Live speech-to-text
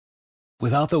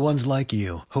Without the ones like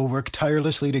you, who work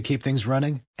tirelessly to keep things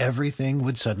running, everything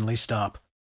would suddenly stop.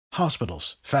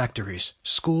 Hospitals, factories,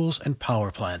 schools, and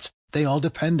power plants, they all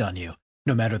depend on you.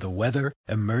 No matter the weather,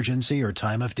 emergency, or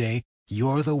time of day,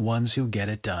 you're the ones who get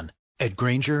it done. At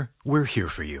Grainger, we're here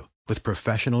for you with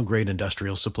professional-grade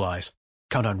industrial supplies.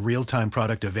 Count on real-time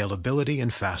product availability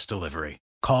and fast delivery.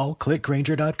 Call, click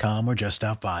Grainger.com, or just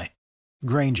stop by.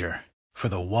 Grainger, for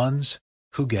the ones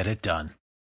who get it done.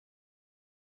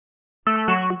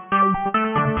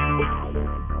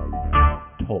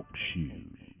 Talk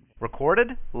shoes.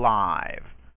 Recorded live.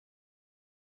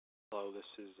 Hello, this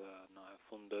is Night of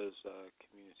Thunder's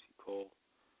community call.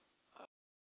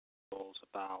 Calls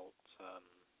about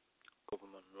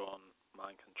government-run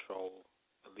mind control,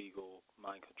 illegal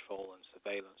mind control and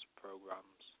surveillance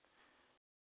programs.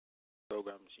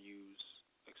 Programs use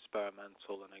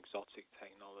experimental and exotic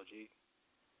technology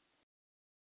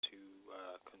to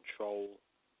control,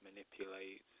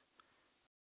 manipulate,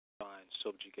 try and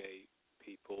subjugate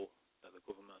people that the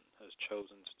government has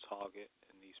chosen to target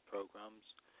in these programs.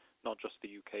 Not just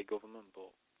the UK government, but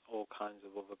all kinds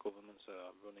of other governments are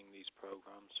running these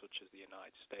programs, such as the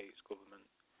United States government,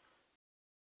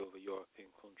 other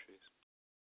European countries.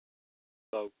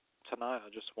 So tonight I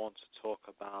just want to talk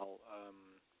about, a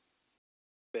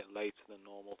bit later than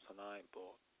normal tonight,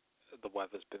 but the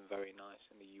weather's been very nice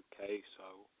in the UK,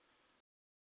 so,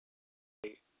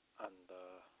 and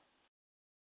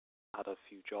had a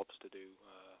few jobs to do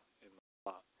in my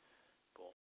flat,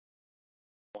 but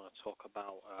I want to talk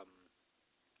about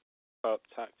perp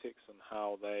tactics and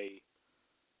how they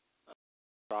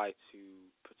try to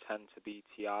pretend to be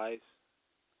TIs,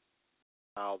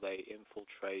 how they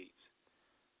infiltrate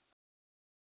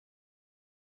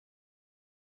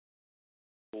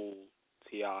full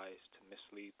TIs to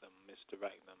mislead them,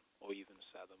 misdirect them, or even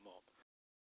set them up.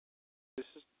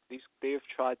 They have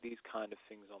tried these kind of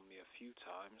things on me a few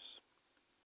times.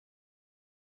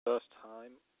 First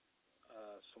time,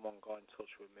 someone got in touch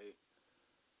with me.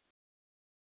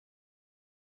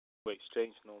 We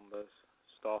exchanged numbers,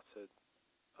 started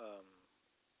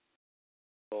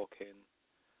talking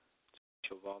to each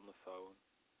other on the phone,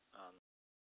 and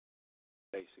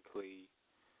basically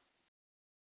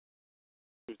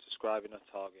she was describing a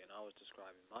target and I was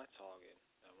describing my target.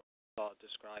 And when I started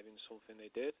describing something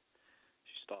they did,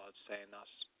 she started saying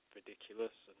that's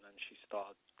ridiculous, and then she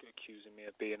started accusing me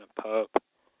of being a perp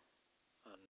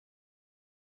and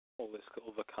all this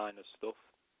other kind of stuff,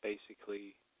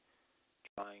 basically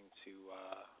trying to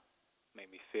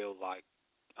make me feel like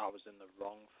I was in the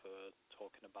wrong for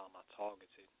talking about my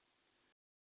targeting.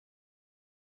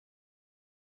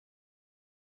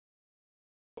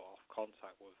 Got off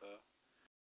contact with her.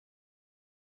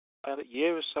 And a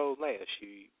year or so later,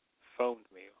 she phoned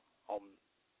me on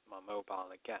my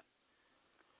mobile again.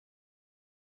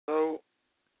 So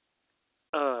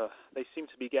they seem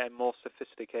to be getting more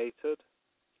sophisticated.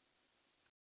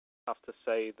 I have to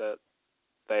say that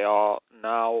they are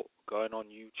now going on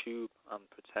YouTube and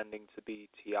pretending to be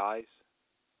TIs.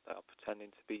 They are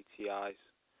pretending to be TIs.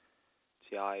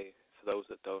 TI, for those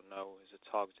that don't know, is a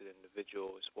targeted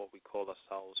individual. Is what we call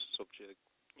ourselves, subject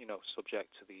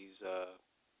to these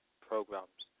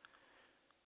programs.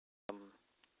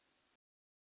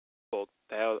 But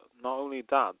they're not only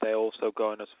that, they're also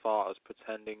going as far as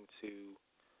pretending to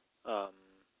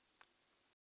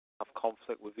have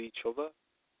conflict with each other,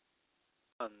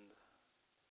 and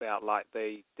they act like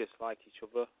they dislike each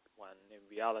other, when in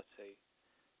reality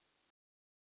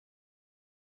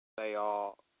they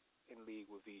are in league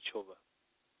with each other.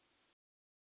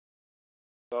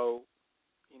 So,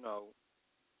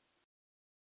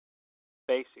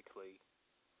 basically,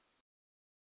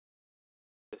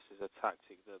 this is a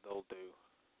tactic that they'll do.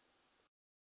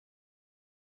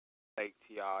 Fake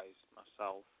TIs,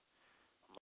 myself,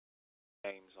 I'm not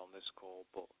names on this call,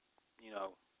 but,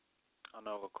 I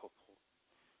know a couple.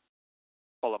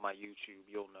 Follow my YouTube,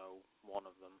 you'll know one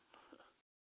of them.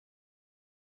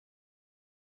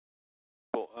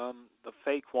 But the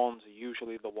fake ones are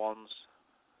usually the ones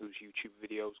whose YouTube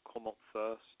videos come up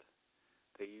first.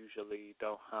 They usually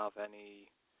don't have any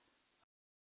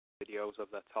videos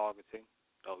of their targeting.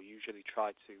 They'll usually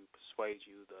try to persuade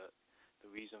you that the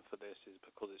reason for this is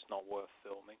because it's not worth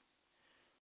filming.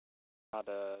 I had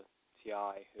a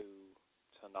TI who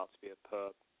turned out to be a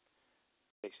perp,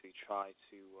 basically tried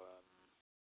to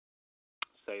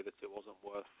say that it wasn't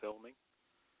worth filming.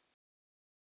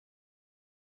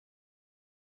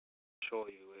 I assure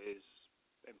you it is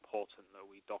important that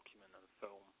we document and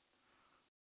film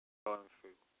going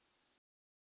through.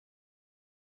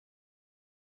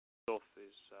 Stuff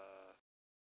is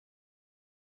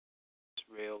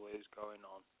real, is going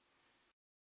on.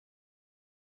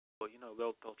 But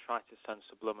they'll try to send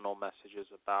subliminal messages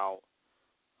about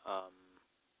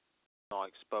not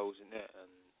exposing it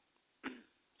and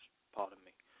pardon me,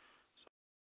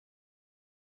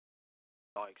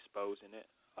 not exposing it,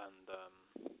 and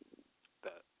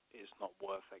that it's not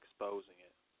worth exposing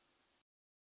it.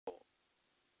 But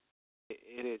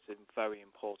it is very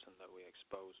important that we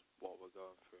expose what we're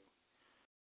going through.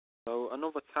 So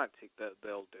another tactic that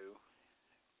they'll do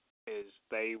is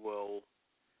they will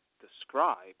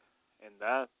describe in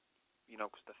their,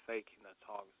 because they're faking their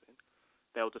targeting,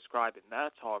 they'll describe in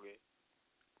their target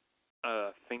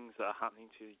things that are happening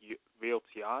to real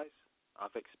TIs.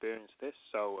 I've experienced this.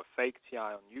 So a fake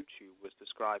TI on YouTube was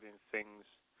describing things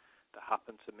that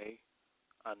happened to me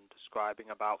and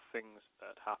describing about things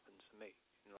that happened to me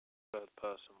in a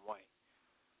third-person way.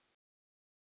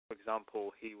 For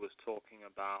example, he was talking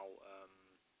about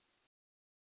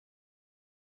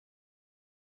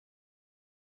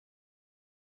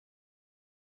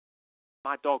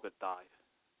my dog had died,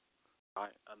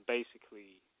 right? And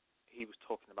basically, he was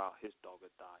talking about his dog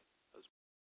had died as well.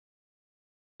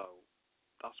 So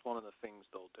that's one of the things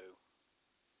they'll do.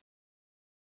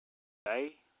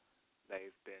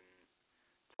 They've been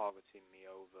targeting me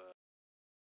over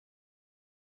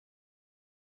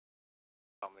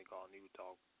family got a new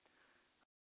dog,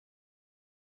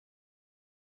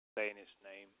 saying its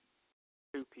name.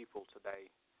 2 people today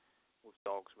with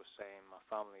dogs were saying my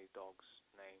family dog's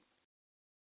name.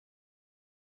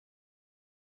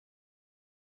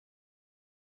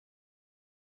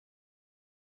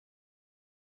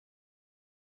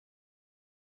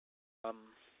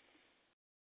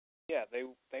 Yeah, they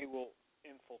will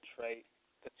infiltrate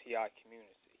the TI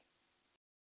community.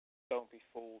 Don't be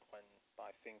fooled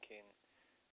by thinking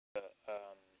that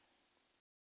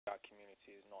TI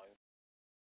community is not.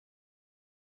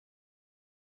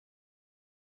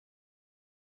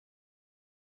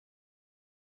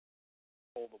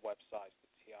 All the websites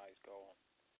that TIs go on.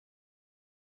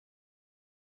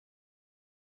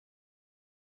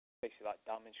 Basically like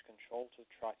damage control to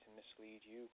try to mislead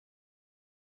you.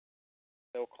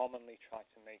 They'll commonly try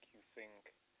to make you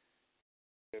think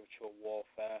spiritual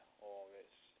warfare or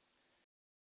it's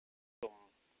some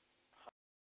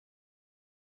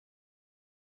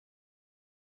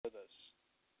that's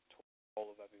all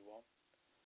of everyone.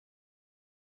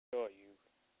 Sure, you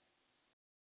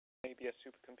may be a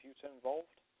supercomputer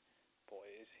involved, but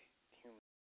it is human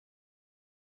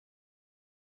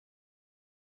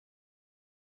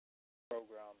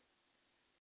program,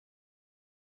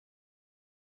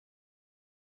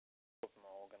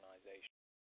 government organization,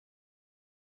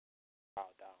 bow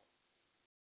down.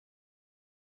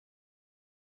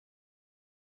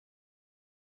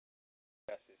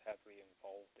 US is heavily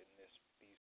involved in these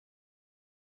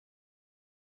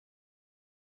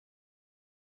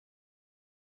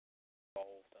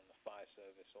involved, and the fire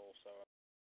service also.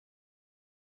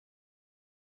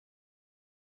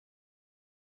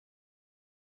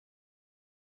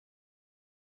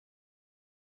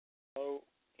 So,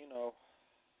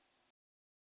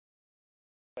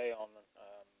 stay on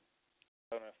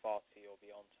Permanent Farty will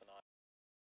be on tonight.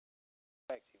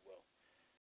 I expect he will.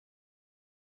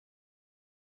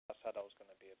 I said I was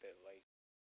going to be a bit late.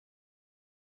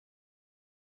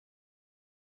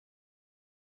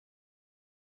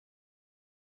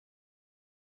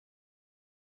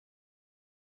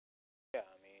 Yeah,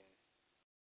 I mean,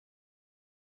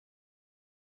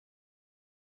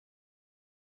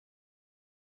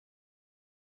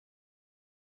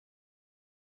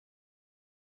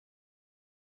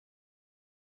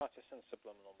 not just a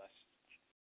subliminal message.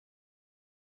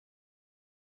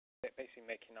 Basically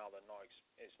making out that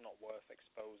it's not worth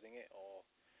exposing it or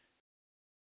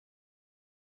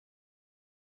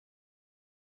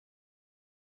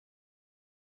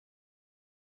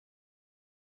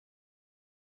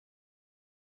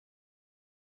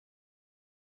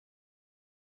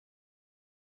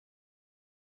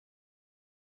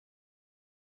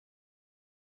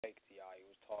fake TI who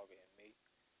was targeting me.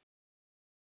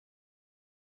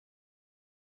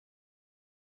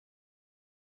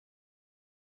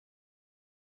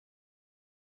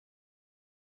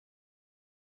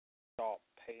 Sharp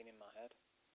pain in my head.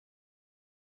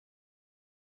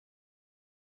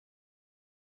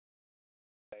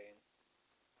 Saying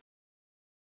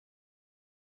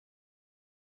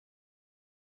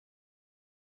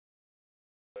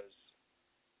was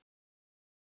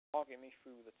targeting me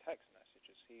through the text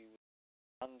messages. He was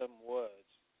random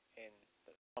words in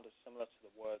that sounded similar to the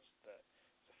words that,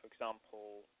 so for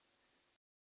example,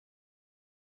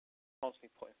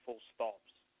 constantly putting full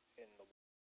stops in the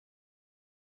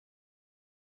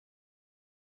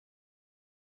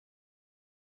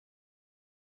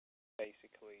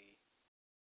basically,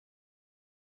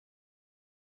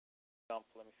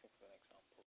 let me think of an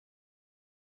example.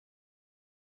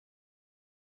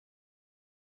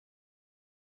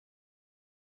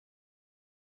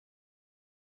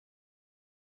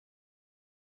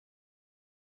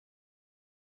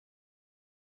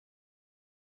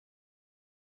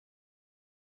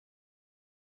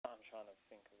 I'm trying to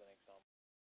think of an example.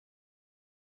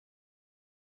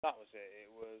 That was it.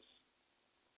 It was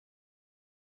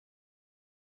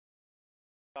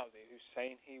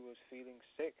Hussein. He was feeling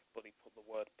sick, but he put the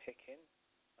word pick in,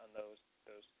 and those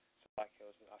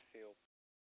psychos that I feel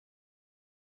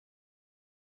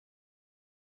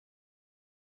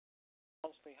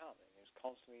constantly happening. It was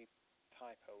constantly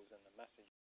typos in the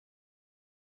message.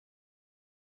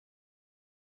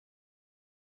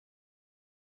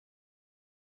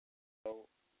 So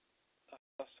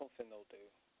that's something they'll do.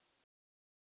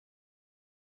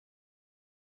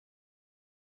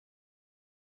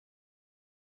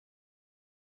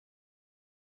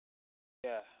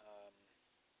 Yeah,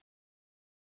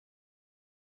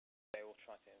 they will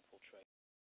try to infiltrate.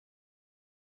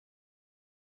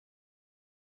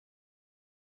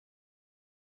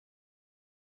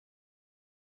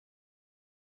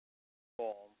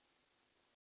 Form.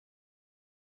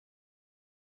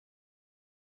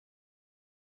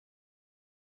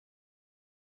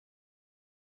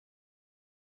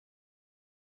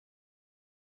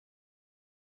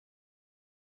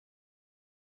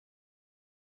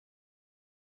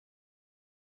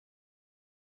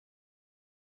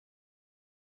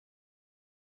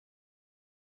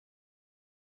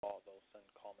 Or they'll send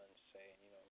comments saying,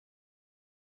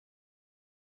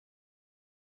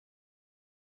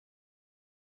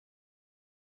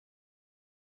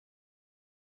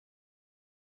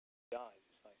 guys,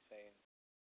 it's like saying,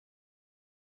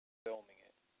 filming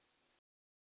it.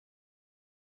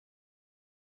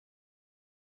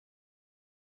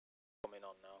 Coming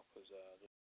on now, because the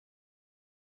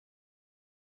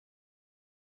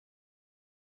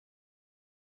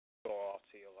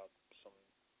RT will have some.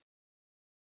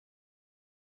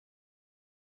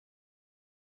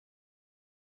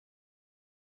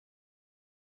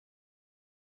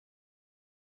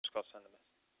 Just got to send a message.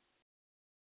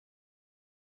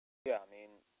 Yeah, I mean,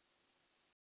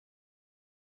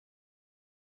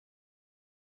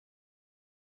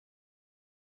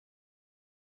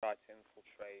 try to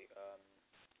infiltrate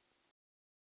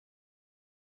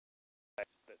that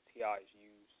TIs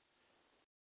use.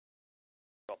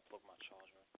 Got to plug my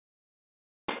charger in.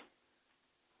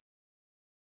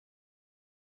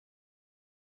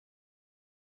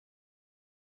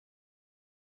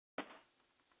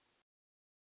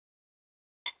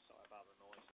 Sorry about the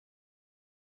noise.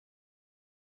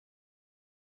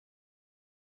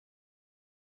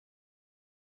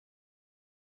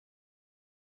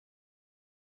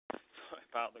 Sorry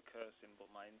about the cursing, but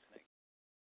my internet.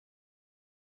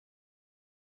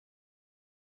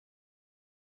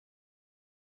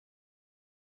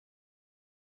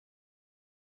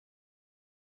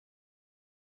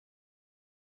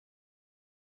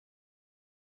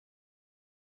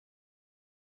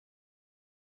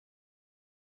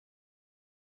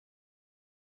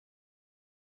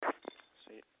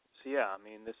 So yeah, I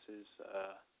mean, this is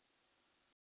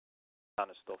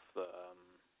kind of stuff that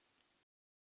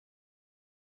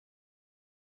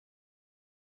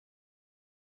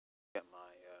get my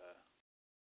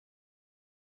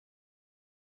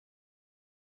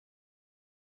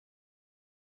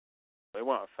it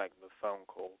won't affect the phone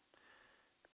call.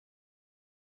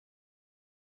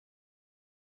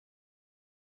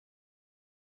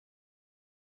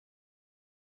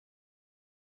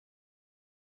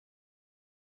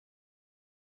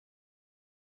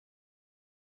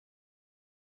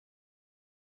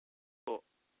 But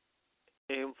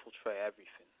they infiltrate everything.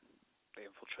 They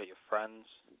infiltrate your friends,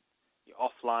 your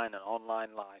offline and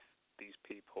online life. These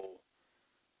people,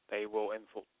 they will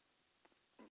infiltrate.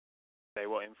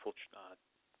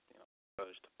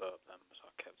 Urge to burp them, so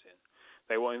I kept in.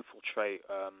 They will infiltrate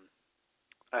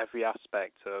every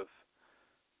aspect of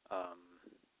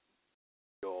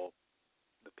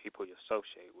the people you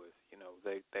associate with.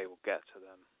 They will get to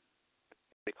them. If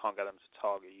they can't get them to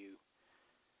target you,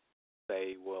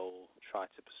 they will try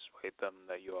to persuade them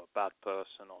that you're a bad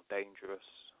person or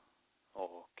dangerous,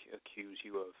 or accuse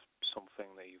you of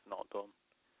something that you've not done.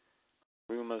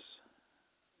 Rumors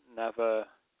never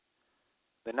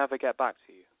get back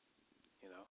to you.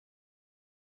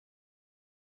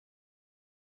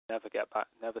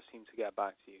 Never seem to get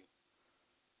back to you.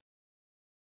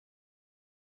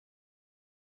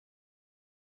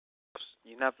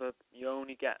 You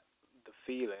only get the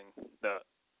feeling that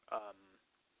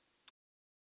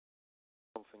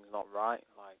something's not right.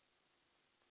 Like,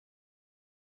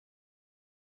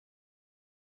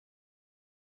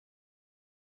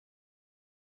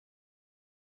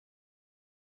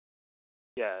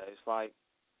 yeah, it's like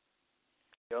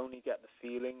you only get the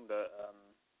feeling that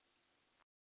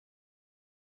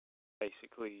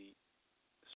basically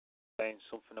saying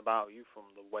something about you from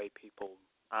the way people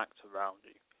act around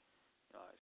you.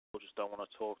 People just don't want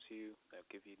to talk to you. They'll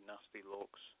give you nasty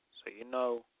looks. So you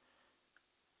know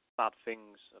bad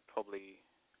things are probably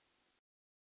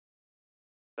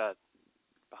said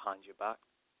behind your back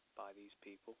by these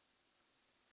people.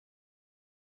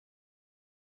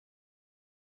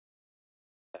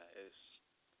 Yeah, it's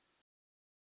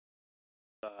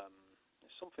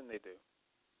something they do.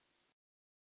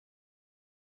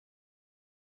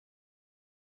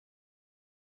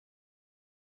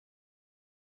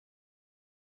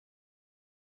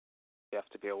 You have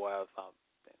to be aware of that.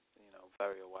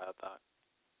 Very aware of that.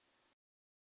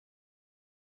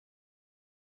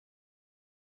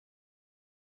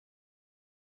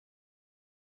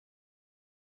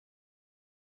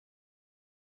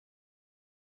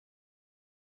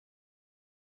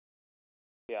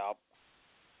 Yeah,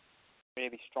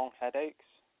 really strong headaches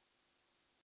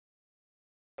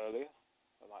earlier,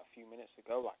 like a few minutes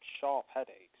ago, like sharp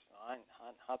headaches. I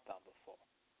hadn't had that before.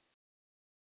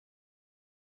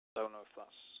 Don't know if that's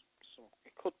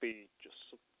it could be just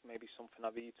maybe something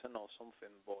I've eaten or something,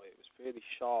 but it was really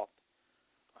sharp,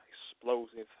 like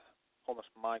explosive, almost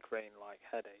migraine-like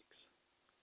headaches.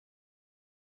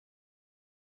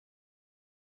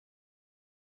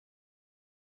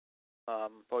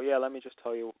 But yeah, let me just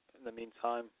tell you in the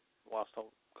meantime, because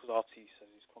RT says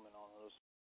he's coming on us,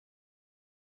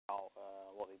 about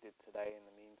what they did today in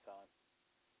the meantime.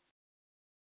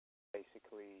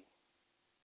 Basically,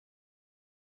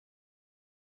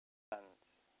 sent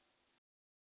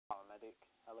paramedic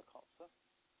helicopter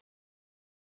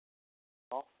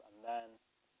off, and then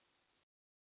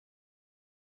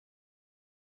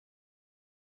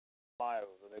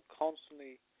flyover. They're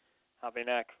constantly having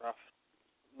aircraft,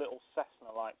 little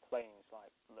Cessna-like planes,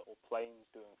 like little planes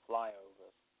doing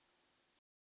flyovers.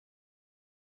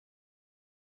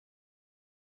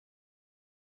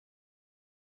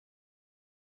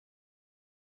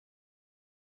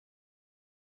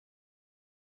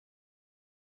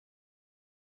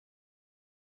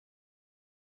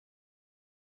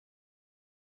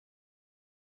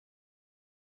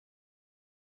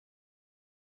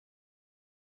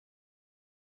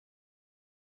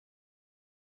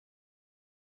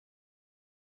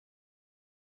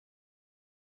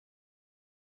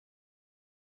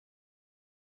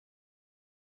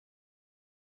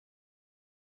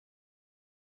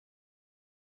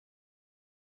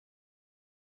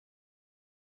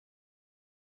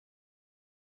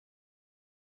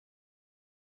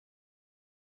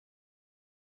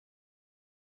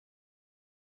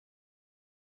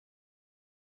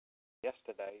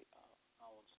 Yesterday, I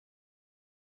was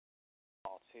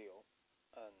RT up,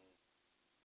 and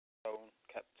phone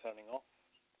kept turning off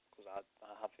because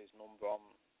I have his number on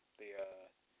the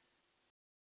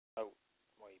note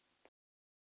where he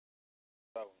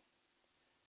phone,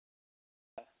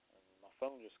 and my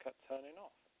phone just kept turning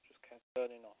off.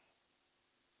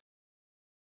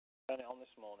 Turn it on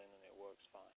this morning, and it works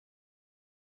fine.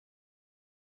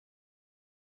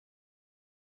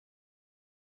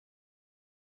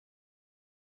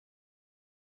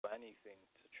 But anything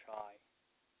to try.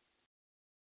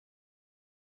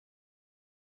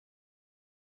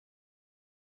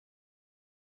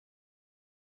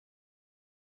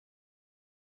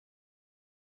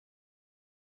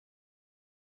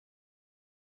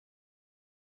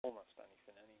 Almost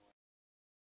anything anyway.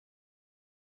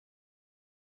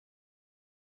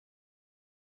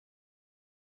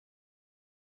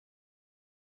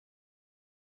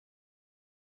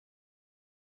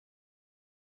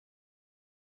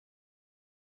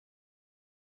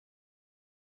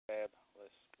 About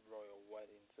this royal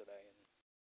wedding today, and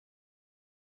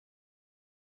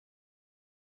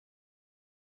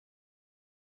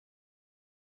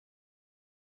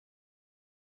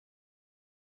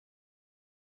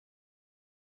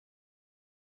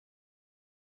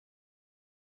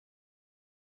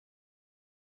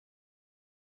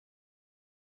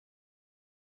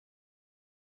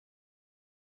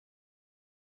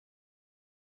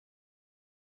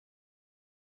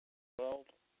world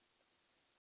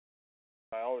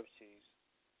priorities.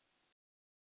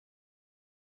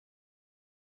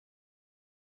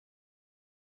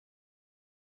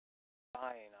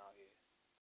 Dying out here.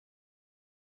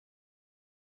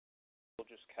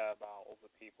 People just care about other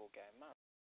people getting married.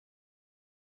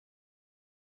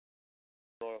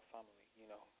 Royal family,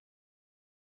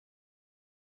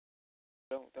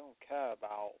 care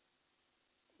about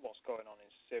what's going on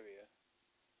in Syria.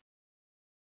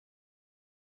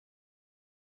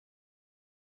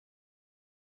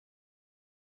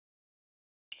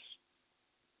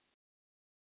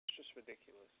 It's just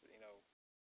ridiculous, you know.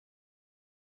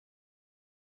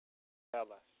 Care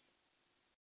less.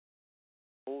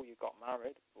 Oh, you got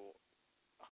married, but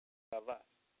I care less.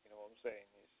 You know what I'm saying?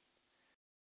 It's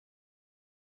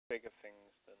bigger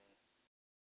things than.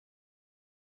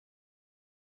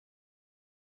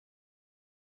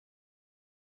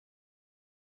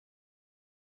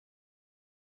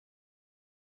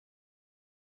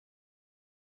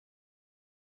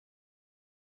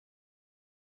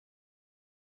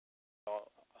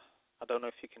 I don't know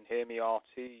if you can hear me,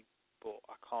 RT, but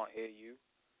I can't hear you.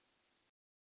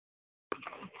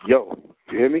 Yo,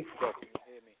 you hear me? Yo, can you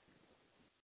hear me?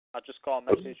 I just got a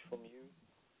message from you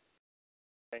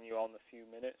saying you're on a few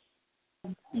minutes.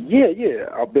 Yeah.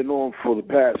 I've been on for the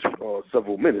past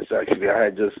several minutes, actually. I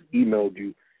had just emailed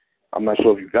you. I'm not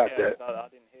sure if you got that. I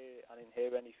didn't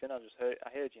hear anything. I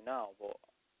heard you now, but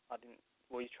I didn't.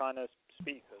 Were you trying to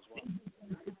speak as well?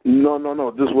 No.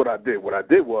 This is what I did. What I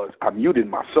did was I muted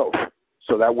myself,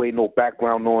 so that way no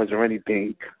background noise or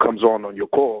anything comes on your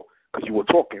call because you were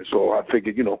talking. So I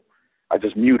figured, I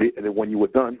just muted, and then when you were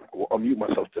done, I will unmute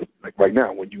myself, just like right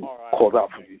now when you called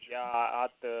out for me. Yeah, I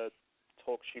had the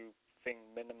talk shoe thing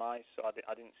minimized, so I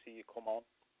didn't see you come on.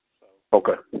 So.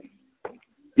 Okay.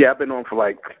 Yeah, I've been on for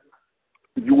like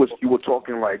you were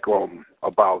talking like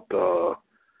about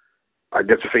I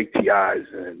guess fake TIs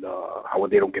and how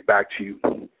they don't get back to you,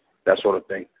 that sort of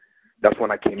thing. That's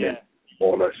when I came in,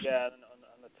 more or less. Yeah, and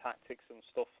the tactics and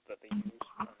stuff that they use.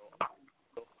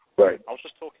 Right. I was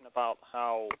just talking about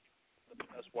how,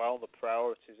 as well, the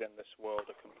priorities in this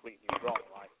world are completely wrong.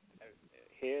 Like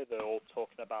here, they're all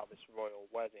talking about this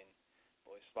royal wedding,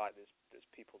 but it's like there's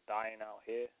people dying out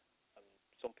here, and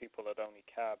some people that only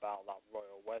care about that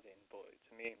royal wedding, but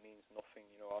to me it means nothing.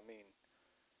 You know what I mean?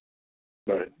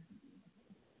 Right.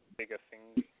 Bigger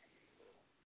things.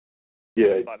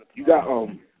 Yeah. Like You got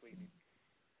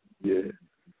Yeah.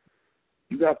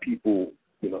 You got people,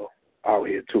 out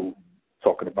here too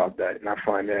talking about that, and I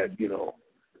find that, ridiculous.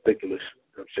 You know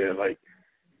what I'm saying? Like,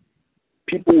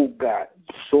 people got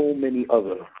so many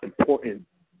other important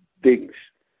things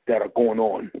that are going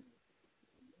on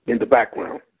in the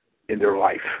background, in their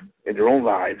life, in their own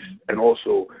lives, and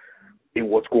also in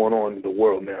what's going on in the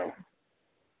world now.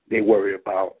 They worry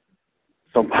about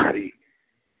somebody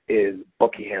in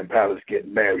Buckingham Palace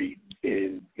getting married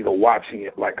and, watching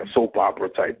it like a soap opera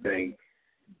type thing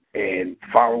and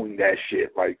following that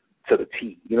shit like to the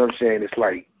T. You know what I'm saying? It's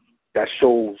like that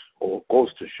shows or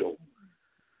goes to show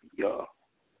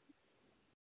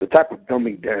the type of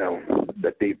dumbing down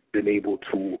that they've been able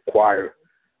to acquire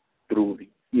through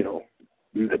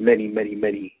the many, many,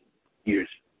 many years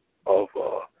of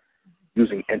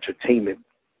using entertainment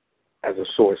as a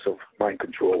source of mind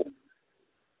control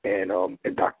and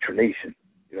indoctrination.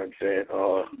 You know what I'm saying?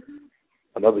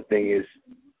 Another thing is,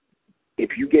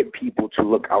 if you get people to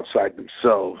look outside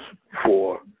themselves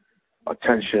for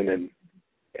attention and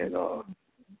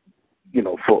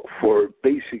for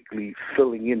basically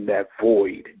filling in that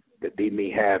void that they may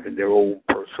have in their own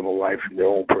personal life, in their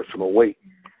own personal way,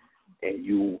 and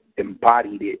you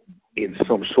embodied it in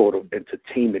some sort of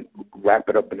entertainment, wrap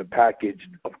it up in a package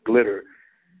of glitter,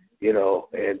 and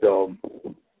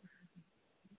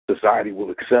society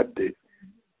will accept it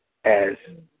as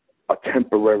a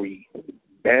temporary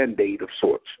Band-Aid of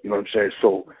sorts. You know what I'm saying?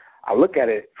 So I look at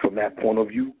it from that point of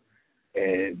view,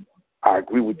 and I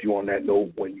agree with you on that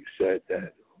note when you said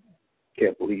that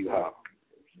can't believe how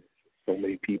so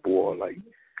many people are like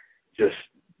just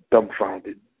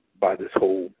dumbfounded by this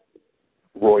whole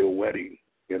royal wedding.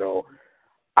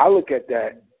 I look at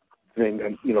that thing,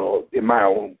 in my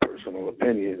own personal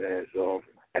opinion, as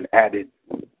an added,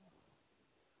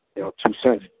 2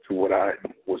 cents to what I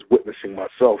was witnessing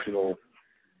myself.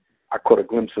 I caught a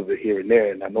glimpse of it here and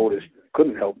there, and I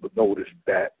couldn't help but notice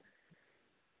that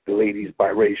the lady's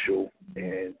biracial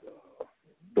and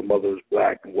the mother's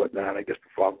black and whatnot. I guess the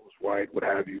father was white, what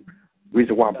have you. The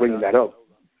reason why I'm bringing that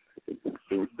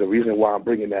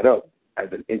up,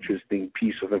 as an interesting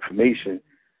piece of information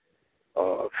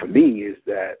for me is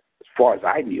that, as far as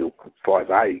I knew, as far as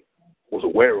I was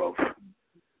aware of,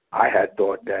 I had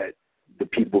thought that the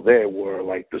people there were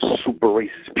like the super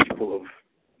racist people of,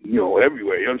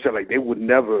 everywhere. You know what I'm saying? Like, they would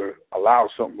never allow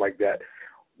something like that.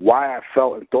 Why I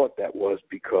felt and thought that was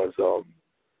because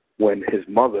when his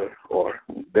mother, or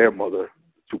their mother,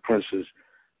 two princes,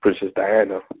 Princess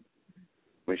Diana,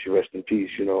 when she rest in peace,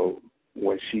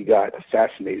 when she got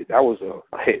assassinated, that was a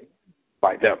hit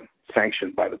by them.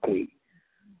 sanctioned by the Queen.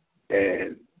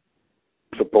 And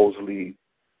supposedly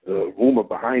the rumor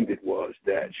behind it was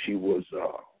that she was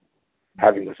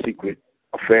having a secret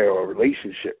affair or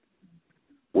relationship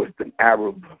with an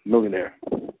Arab millionaire.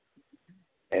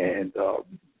 And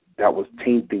that was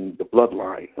tainting the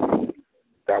bloodline.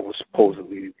 That was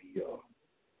supposedly the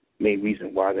main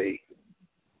reason why they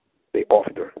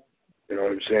offed her. You know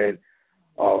what I'm saying?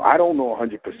 I don't know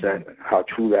 100% how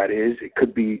true that is. There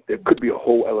could be a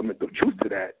whole element of truth to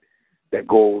that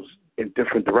goes in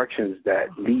different directions that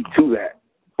lead to that.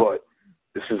 But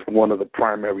this is one of the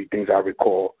primary things I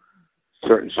recall.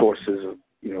 Certain sources of,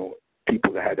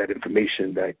 people that had that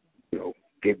information that,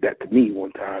 gave that to me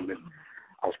one time, and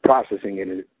I was processing it,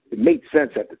 and it made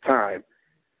sense at the time.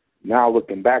 Now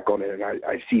looking back on it, and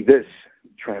I see this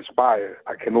transpire,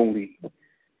 I can only,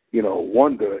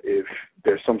 wonder if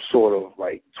there's some sort of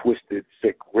like twisted,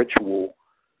 sick ritual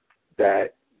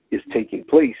that is taking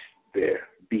place there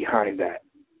behind that,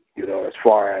 as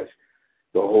far as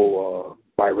the whole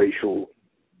biracial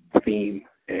theme.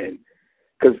 And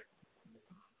because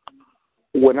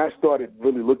when I started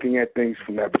really looking at things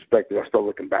from that perspective, I started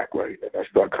looking back, right? And I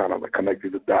started kind of like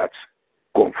connecting the dots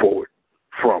going forward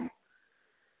from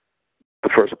the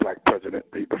first black president,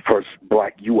 the first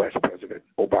black U.S. president,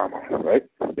 Obama, right?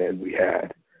 Then we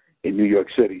had in New York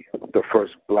City the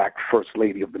first black first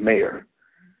lady of the mayor.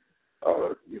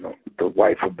 The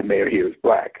wife of the mayor here is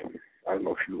black. I don't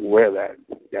know if you're aware of that.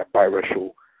 You have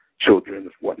biracial children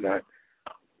and whatnot.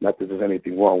 Not that there's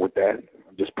anything wrong with that.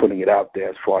 I'm just putting it out there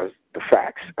as far as the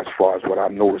facts, as far as what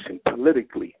I'm noticing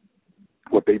politically,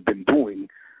 what they've been doing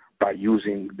by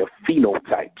using the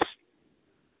phenotypes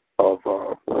of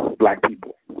black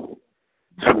people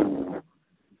to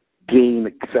gain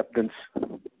acceptance,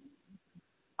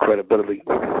 credibility,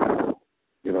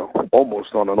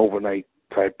 almost on an overnight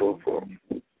type of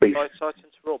basis. Sorry to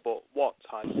interrupt, but what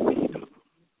type of phenotype?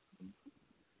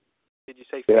 Did you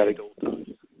say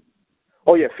phenotype?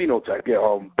 Oh, yeah, phenotype.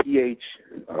 Yeah, PH,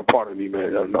 pardon me,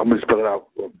 man. I'm going to spell it out.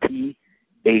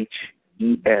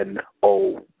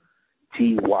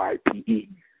 PHENOTYPE.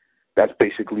 That's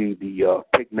basically the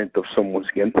pigment of someone's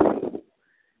skin.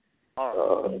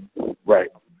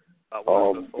 Right.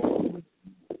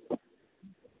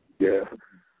 Yeah.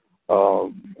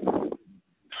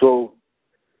 So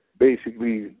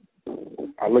basically,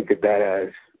 I look at that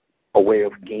as a way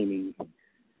of gaining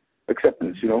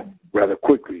acceptance, rather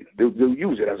quickly. They'll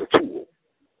use it as a tool.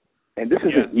 And this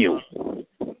isn't new.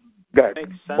 Go ahead.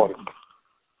 Makes sense.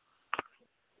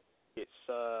 It's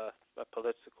a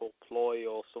political ploy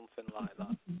or something like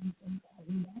that.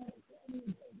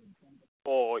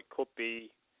 Or it could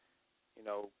be,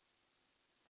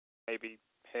 maybe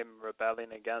him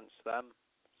rebelling against them.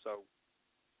 So,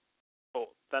 but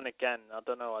then again, I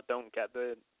don't know. I don't get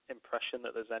the impression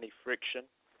that there's any friction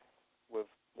with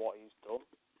what he's done.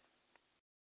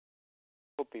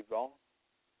 Could be wrong.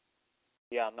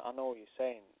 Yeah, I know what you're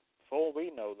saying. For all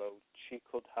we know, though, she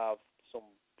could have some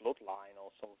bloodline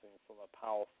or something from a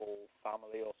powerful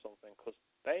family or something, because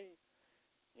they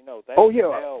are aware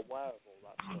of all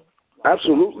that stuff.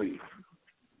 Absolutely.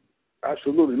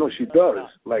 Absolutely. No, she does.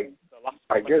 Like, the last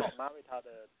I time guess. Got married had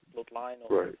a bloodline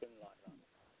or something like that.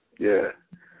 Yeah.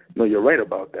 No, you're right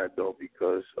about that, though,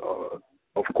 because,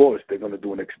 of course, they're going to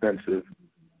do an extensive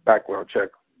background check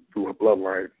through her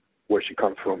bloodline, where she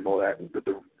comes from, all that.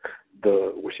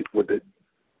 The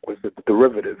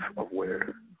derivative of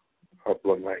where her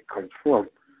bloodline comes from.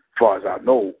 As far as I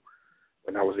know,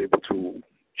 when I was able to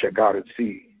check out and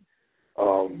see,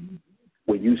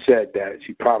 when you said that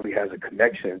she probably has a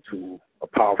connection to a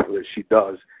powerful that she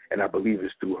does, and I believe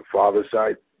it's through her father's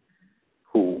side,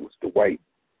 who's the white,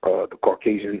 the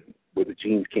Caucasian, where the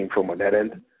genes came from on that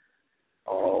end.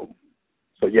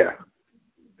 So yeah,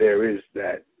 there is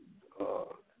that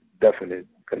definite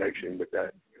connection with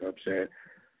that. You know what I'm saying?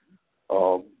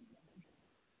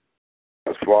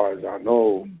 As far as I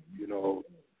know,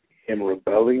 him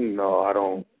rebelling, no, I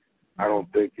don't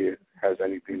think it has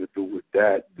anything to do with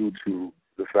that, due to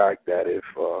the fact that if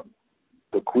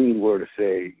the Queen were to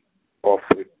say off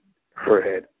with her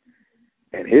head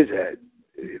and his head,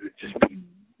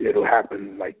 it'll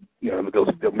happen like,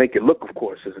 they'll make it look, of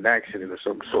course, as an accident or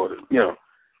some sort of,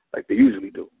 like they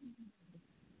usually do.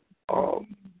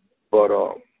 But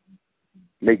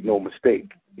make no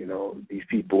mistake, these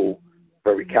people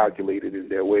very calculated in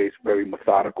their ways, very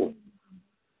methodical,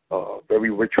 very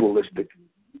ritualistic.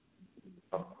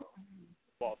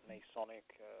 What Masonic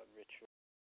ritual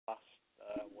last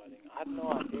wedding? I had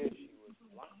no idea she was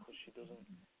black, because she doesn't.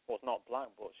 Well, not black,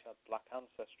 but she had black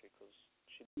ancestry, because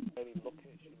she didn't really look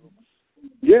it. She looks.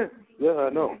 Yeah, I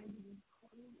know.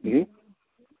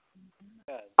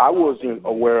 I wasn't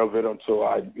aware of it until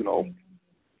I,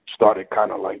 started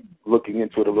kind of like looking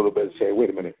into it a little bit and saying, wait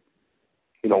a minute.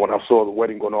 When I saw the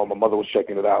wedding going on, my mother was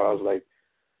checking it out. I was like,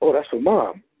 oh, that's for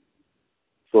Mom.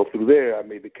 So through there, I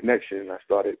made the connection, and I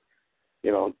started,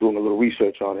 doing a little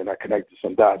research on it. And I connected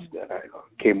some dots that I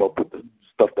came up with the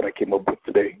stuff that I came up with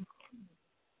today.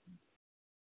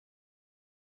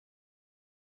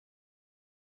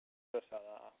 I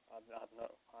had no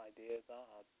idea of that.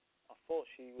 I thought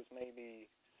she was maybe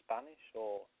Spanish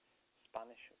or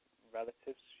Spanish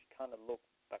relatives. She kind of looked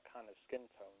that kind of skin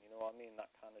tone, you know what I mean? That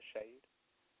kind of shade.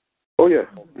 Oh, yeah.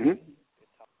 Mm-hmm.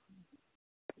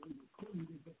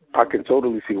 I can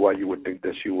totally see why you would think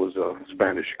that she was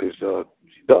Spanish, because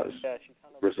she does she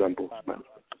kind of resemble Spanish.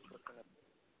 Just looking at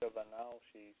her now,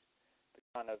 she's the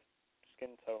kind of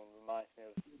skin tone reminds me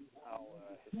of how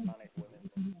Hispanic women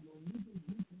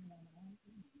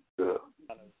look.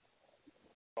 Kind of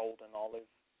golden olive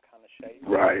kind of shade.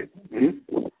 Right.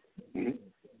 Mm-hmm. Mm-hmm.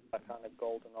 That kind of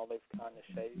golden olive kind of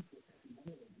shade.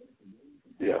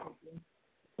 Yeah.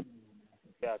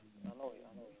 Yeah, I know what you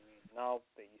mean. Now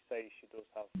that you say she does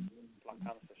have black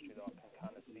ancestry, though, I can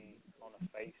kind of see on her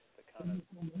face the kind of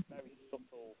very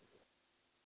subtle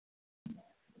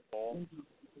forms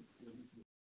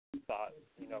that,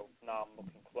 now I'm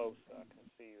looking closer, I can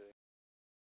see the.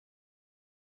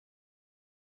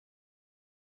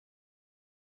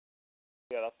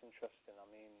 Yeah, that's interesting. I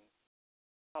mean,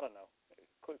 I don't know. It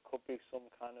could be some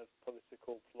kind of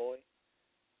political ploy.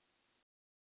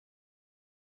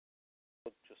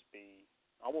 Could just be.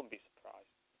 I wouldn't be surprised.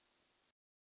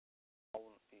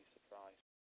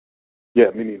 Yeah,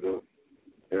 me neither.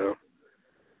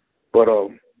 But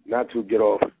not to get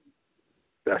off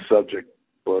that subject,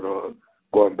 but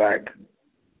going back,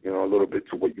 a little bit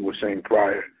to what you were saying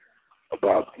prior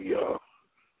about the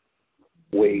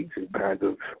way to kind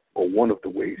of, or one of the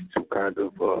ways to kind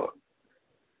of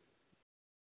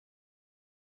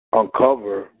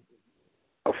uncover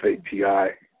a fake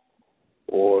PI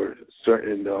or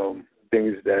certain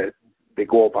things that they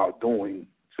go about doing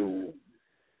to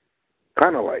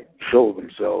kind of like show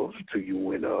themselves to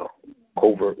you in a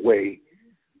covert way.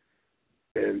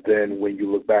 And then when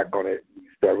you look back on it, you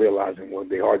start realizing when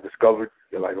they are discovered,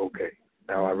 you're like, okay,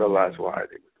 now I realize why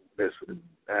they were doing this or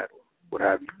that, or what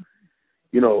have you.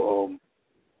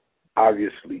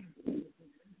 Obviously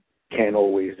can't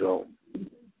always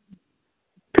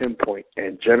pinpoint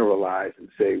and generalize and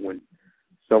say when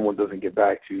someone doesn't get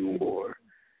back to you or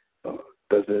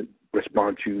doesn't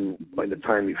respond to you in a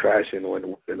timely fashion or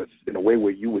in a way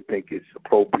where you would think it's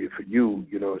appropriate for you,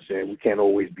 you know what I'm saying? We can't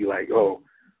always be like, oh,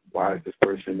 why is this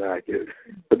person not here?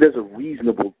 But there's a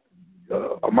reasonable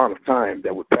amount of time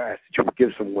that would pass that you would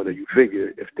give someone that you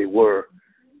figure if they were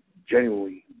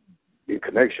genuinely in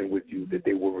connection with you, that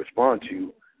they will respond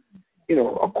to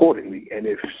you, accordingly. And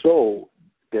if so,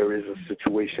 there is a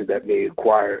situation that may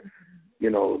require,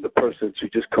 the person to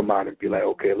just come out and be like,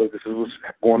 okay, look, this is what's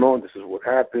going on, this is what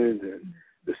happened, and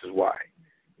this is why.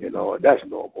 That's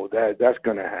normal. That's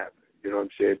going to happen. You know what I'm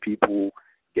saying? People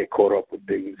get caught up with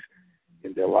things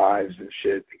in their lives and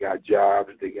shit. They got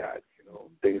jobs, they got,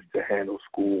 things to handle,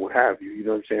 school, what have you. You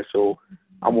know what I'm saying? So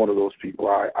I'm one of those people.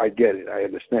 I get it. I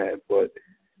understand. But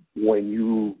when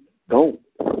you don't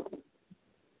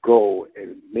go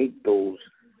and make those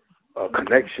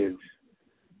connections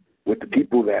with the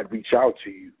people that reach out to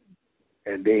you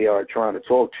and they are trying to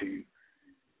talk to you,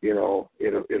 in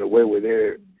a way where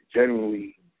they're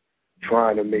genuinely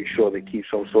trying to make sure they keep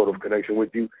some sort of connection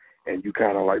with you, and you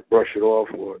kind of like brush it off,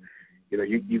 or,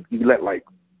 you let like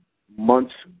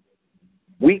months,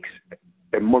 weeks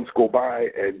and months go by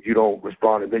and you don't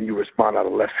respond, and then you respond out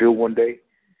of left field one day,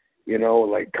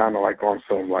 like kind of like on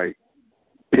some like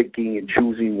picking and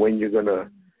choosing when you're going to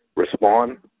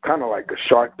respond, kind of like a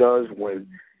shark does when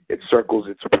it circles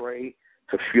its prey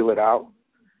to feel it out,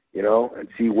 and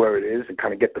see where it is and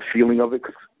kind of get the feeling of it,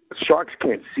 because sharks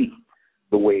can't see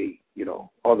the way,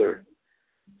 other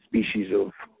species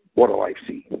of water life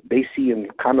see. They see in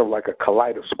kind of like a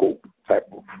kaleidoscope type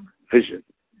of vision.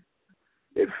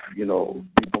 If,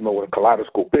 people know what a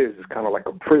kaleidoscope is, it's kind of like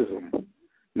a prism.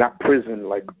 Not prison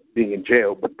like being in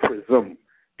jail, but prism,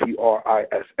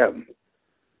 Prism.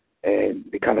 And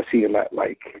they kind of see it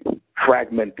like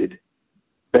fragmented,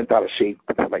 bent out of shape,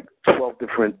 like 12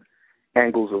 different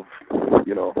angles of,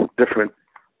 different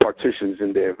partitions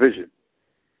in their vision.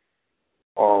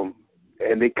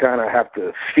 And they kind of have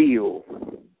to feel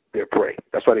their prey.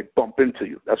 That's why they bump into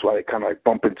you. That's why they kind of like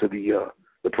bump into the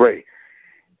prey.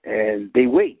 And they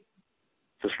wait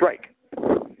to strike. You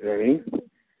know what I mean?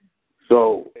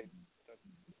 So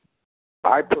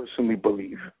I personally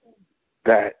believe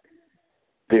that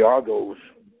there are those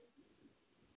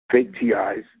fake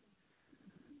TIs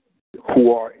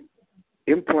who are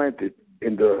implanted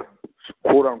in the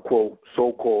quote-unquote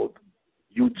so-called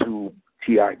YouTube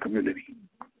TI community.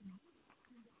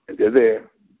 And they're there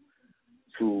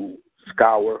to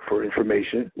scour for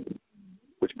information,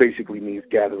 which basically means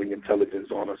gathering intelligence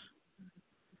on us,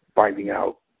 finding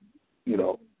out,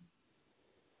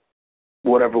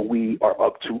 whatever we are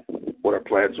up to, what our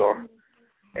plans are.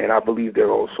 And I believe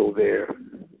they're also there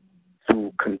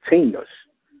to contain us.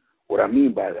 What I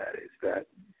mean by that is that,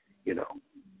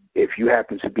 if you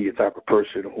happen to be a type of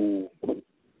person who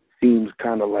seems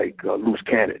kind of like a loose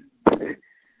cannon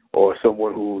or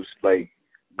someone who's like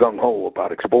gung-ho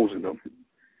about exposing them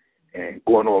and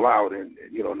going all out and,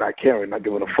 not caring, not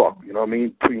giving a fuck, you know what I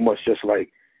mean? Pretty much just like,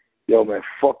 yo, man,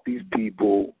 fuck these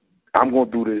people. I'm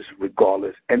going to do this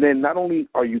regardless. And then not only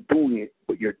are you doing it,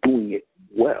 but you're doing it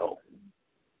well.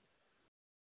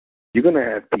 You're going to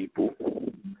have people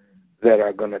that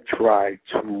are going to try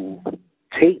to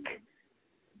take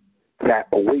that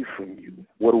away from you.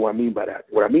 What do I mean by that?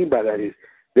 What I mean by that is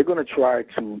they're going to try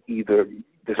to either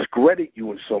discredit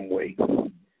you in some way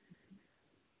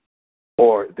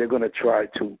or they're going to try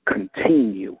to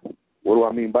contain you. What do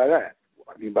I mean by that?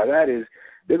 What I mean by that is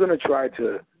they're going to try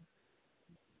to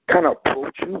kind of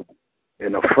approach you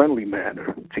in a friendly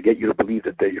manner to get you to believe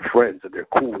that they're your friends, that they're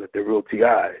cool, that they're real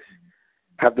TIs.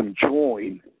 Have them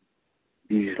join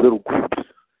these little groups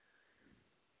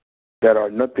that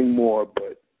are nothing more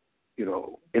but,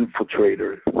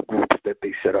 infiltrator groups that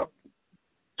they set up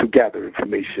to gather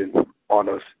information on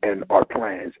us and our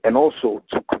plans, and also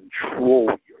to control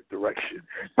your direction.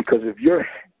 Because if you're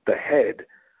the head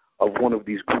of one of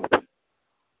these groups,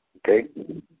 okay,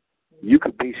 you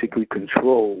could basically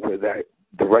control where that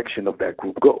direction of that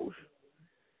group goes.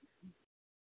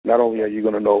 Not only are you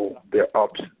going to know their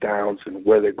ups, downs, and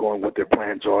where they're going, what their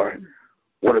plans are,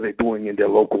 what are they doing in their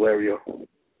local area,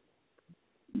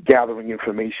 gathering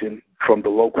information from the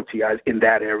local TIs in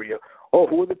that area. Oh,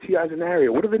 who are the TIs in that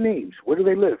area? What are the names? Where do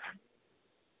they live?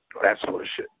 That sort of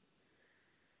shit.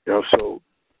 So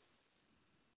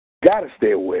got to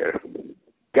stay aware.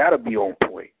 Got to be on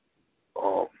point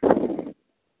for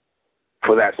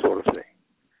that sort of thing.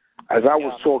 As I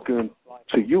was talking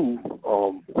to you,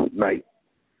 Knight,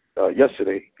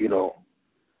 yesterday,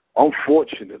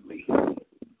 unfortunately,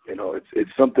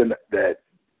 it's something that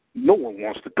no one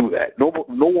wants to do that. No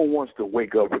one wants to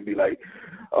wake up and be like,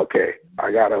 okay,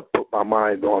 I got to put my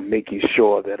mind on making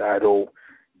sure that I don't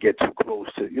get too close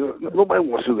to, nobody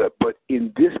wants to do that. But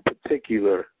in this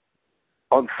particular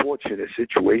unfortunate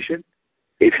situation,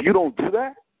 if you don't do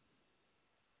that,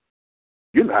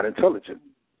 you're not intelligent,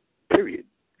 period.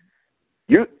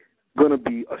 You're going to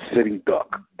be a sitting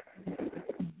duck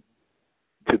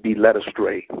to be led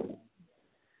astray,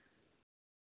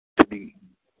 to be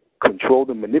controlled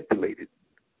and manipulated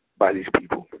by these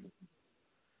people.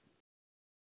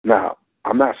 Now,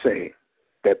 I'm not saying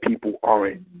that people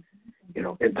aren't,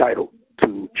 entitled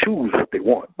to choose what they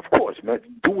want. Of course, man,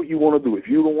 do what you want to do. If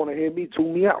you don't want to hear me,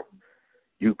 tune me out.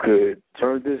 You could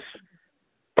turn this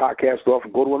podcast off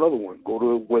and go to another one. Go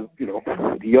to what,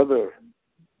 the other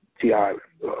TI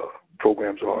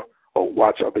programs are, or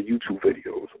watch other YouTube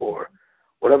videos, or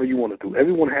whatever you want to do.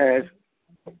 Everyone has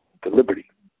the liberty,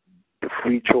 the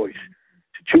free choice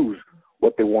to choose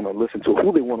what they want to listen to,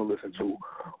 who they want to listen to,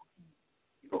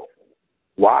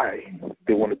 why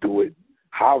they want to do it,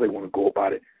 how they want to go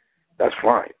about it. That's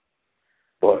fine.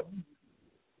 But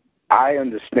I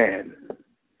understand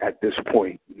at this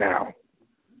point now,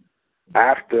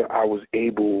 after I was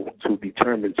able to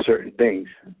determine certain things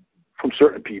from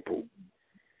certain people,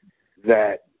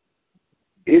 that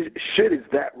shit is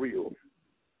that real.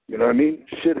 You know what I mean?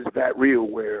 Shit is that real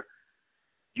where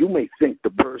you may think the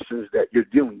persons that you're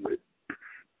dealing with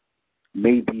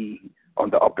may be on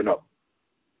the up and up,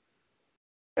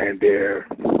 and they're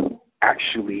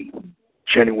actually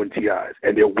genuine TIs,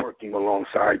 and they're working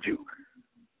alongside you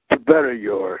to better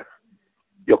your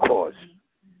cause.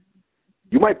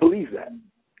 You might believe that.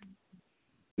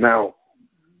 Now,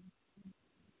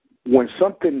 when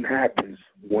something happens,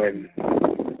 when,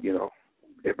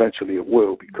 eventually it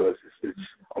will, because it's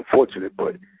unfortunate,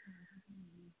 but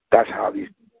that's how these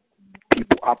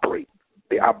people operate.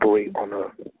 They operate on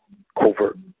a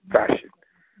covert fashion.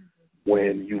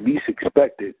 When you least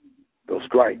expect it, they'll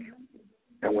strike.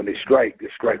 And when they strike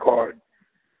hard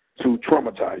to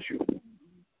traumatize you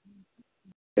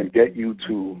and get you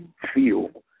to feel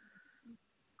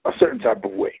a certain type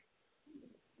of way.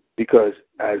 Because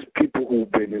as people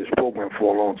who've been in this program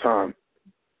for a long time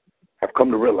have come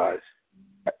to realize,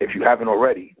 if you haven't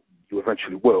already, you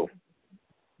eventually will,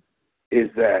 is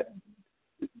that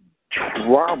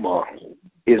trauma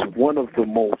is one of the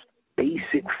most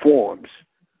basic forms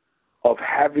of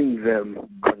having them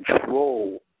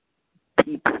control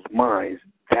people's minds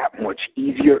that much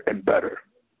easier and better.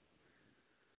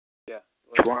 Yeah.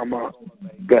 Trauma.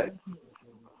 Good.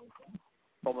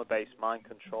 Trauma-based mind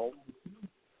control.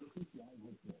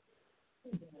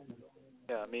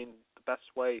 Yeah, I mean, the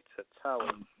best way to tell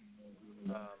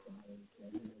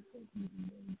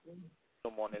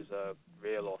someone is a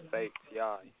real or fake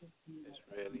TI is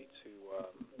really to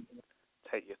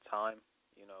take your time,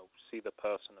 see the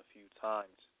person a few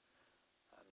times,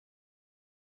 and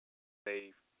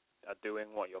they are doing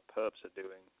what your perps are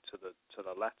doing to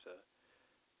the letter.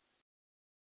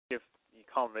 If you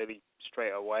can't really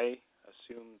straight away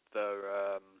assume they're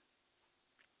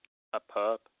a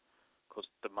perp, because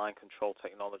the mind control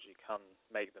technology can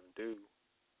make them do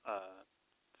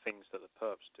things that the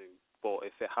perps do. But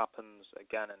if it happens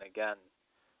again and again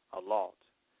a lot,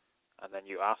 and then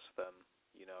you ask them,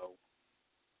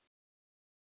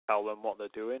 tell them what they're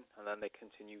doing, and then they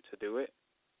continue to do it,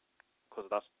 because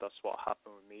that's what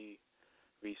happened with me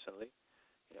recently,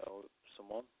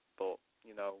 someone, but,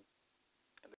 they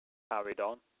carried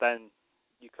on, then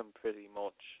you can pretty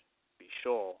much be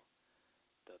sure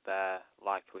that they're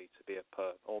likely to be a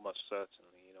perp, almost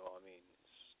certainly, you know what I mean?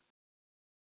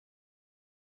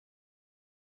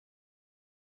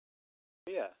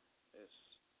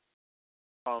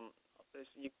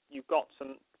 You've got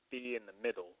to be in the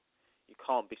middle. You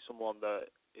can't be someone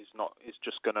that is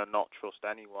just gonna not trust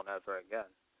anyone ever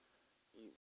again.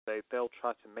 They'll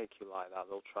try to make you like that.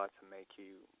 They'll try to make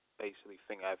you basically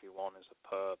think everyone is a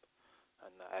perp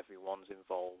and that everyone's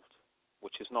involved,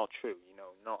 which is not true.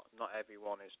 Not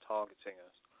everyone is targeting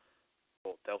us,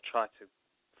 but they'll try to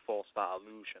force that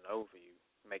illusion over you,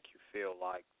 make you feel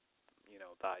like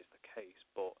that is the case.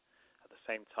 But at the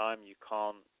same time, you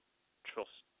can't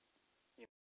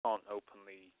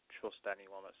openly trust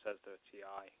anyone that says they're a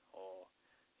TI, or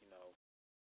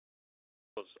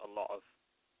because a lot of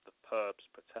the perps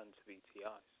pretend to be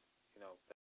TIs.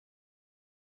 They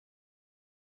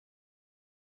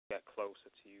get closer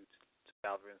to you to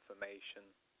gather information,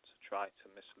 to try to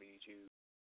mislead you.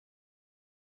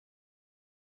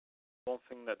 One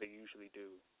thing that they usually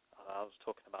do, I was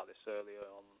talking about this earlier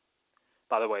on,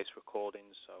 by the way, it's recording,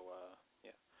 so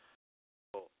yeah.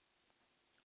 But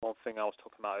one thing I was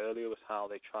talking about earlier was how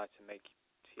they try to make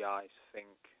TIs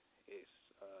think it's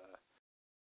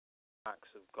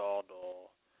acts of God, or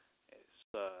it's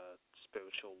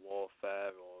spiritual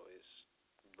warfare, or it's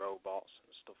robots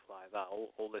and stuff like that.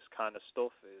 All this kind of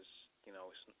stuff is,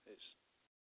 it's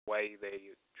the way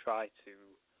they try to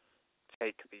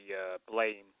take the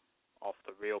blame off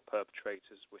the real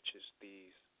perpetrators, which is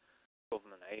these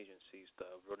government agencies that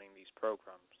are running these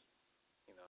programs.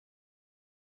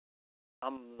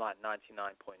 I'm like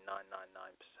 99.999%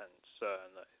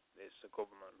 certain that it's a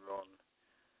government-run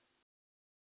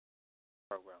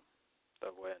program that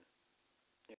we're in.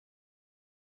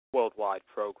 Worldwide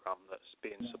program that's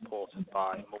being supported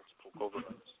by multiple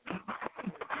governments.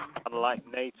 Unlike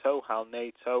NATO, how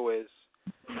NATO is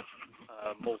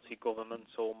a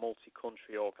multi-governmental,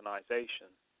 multi-country organization,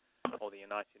 or the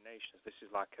United Nations, this is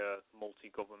like a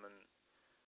multi-government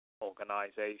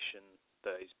organization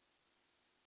that is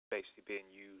basically being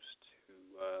used to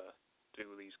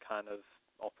do these kind of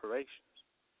operations.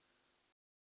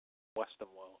 Western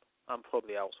world, and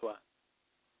probably elsewhere.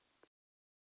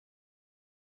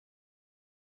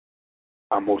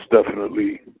 I most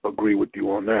definitely agree with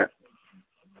you on that.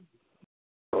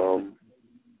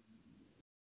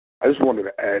 I just wanted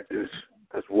to add this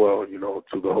as well,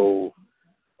 to the whole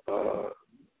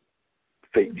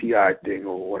fake TI thing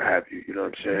or what have you. You know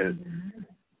what I'm saying?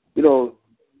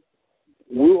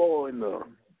 We're all in a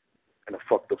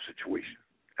fucked up situation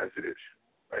as it is,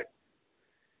 right?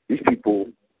 These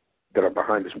people that are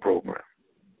behind this program,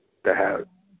 that have,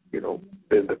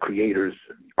 been the creators,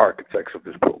 architects of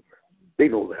this program, they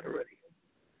know that already.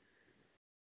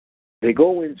 They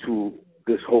go into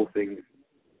this whole thing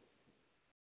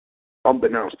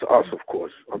unbeknownst to us, of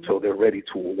course, until they're ready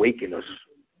to awaken us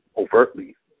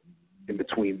overtly in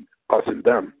between us and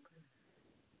them.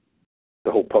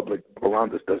 The whole public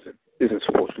around us isn't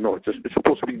supposed to know. It's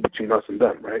supposed to be between us and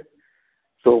them, right?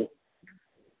 So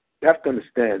you have to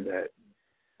understand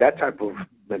that type of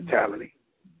mentality,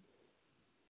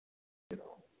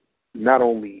 not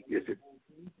only is it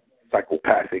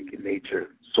psychopathic in nature,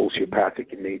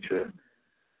 sociopathic in nature,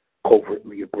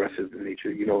 covertly aggressive in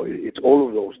nature, it's all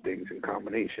of those things in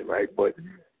combination, right? But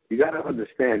you got to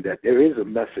understand that there is a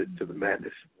method to the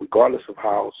madness, regardless of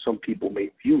how some people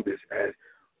may view this as,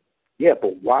 yeah,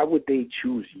 but why would they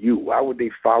choose you? Why would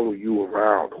they follow you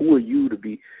around? Who are you to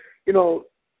be?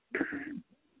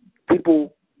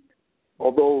 people,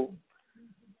 although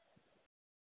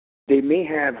they may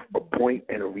have a point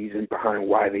and a reason behind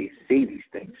why they say these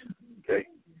things, okay?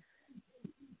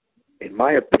 In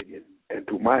my opinion, and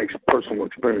through my personal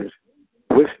experience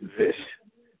with this,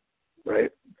 right,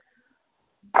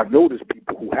 I've noticed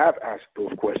people who have asked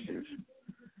those questions,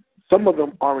 some of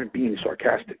them aren't being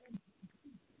sarcastic.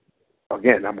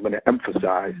 Again, I'm going to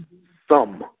emphasize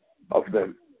some of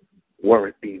them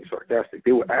weren't being sarcastic.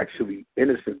 They were actually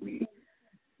innocently,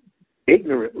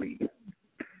 ignorantly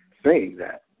saying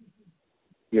that,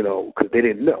 because they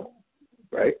didn't know,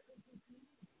 right?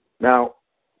 Now,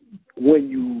 when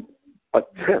you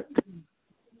attempt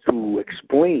to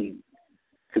explain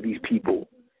to these people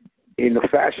in a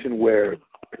fashion where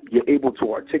you're able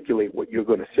to articulate what you're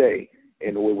going to say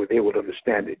in a way where they would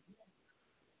understand it,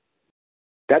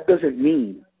 that doesn't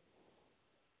mean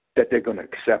that they're going to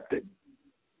accept it.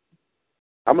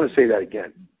 I'm going to say that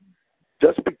again.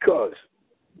 Just because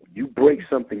you break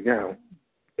something down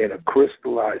in a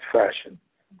crystallized fashion,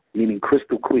 meaning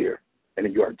crystal clear, and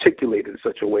then you articulate it in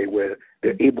such a way where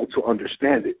they're able to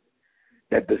understand it,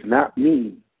 that does not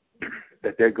mean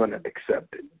that they're going to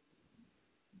accept it.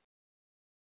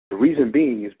 The reason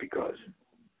being is because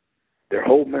their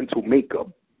whole mental makeup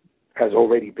has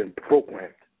already been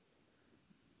programmed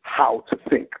how to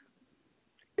think.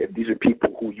 If these are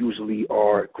people who usually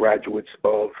are graduates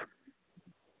of,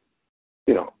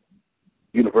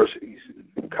 universities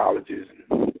and colleges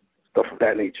and stuff of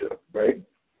that nature, right?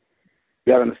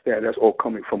 You got to understand that's all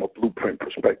coming from a blueprint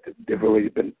perspective. They've already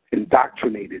been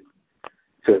indoctrinated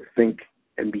to think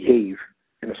and behave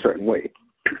in a certain way.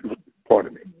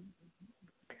 Pardon me.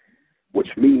 Which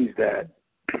means that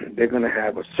they're going to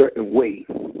have a certain way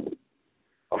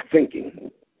of thinking.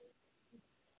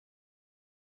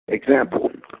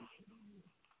 Example,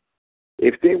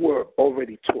 if they were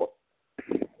already taught,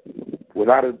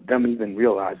 without them even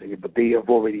realizing it, but they have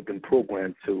already been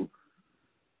programmed to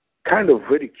kind of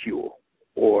ridicule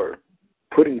or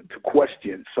put into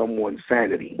question someone's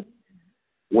sanity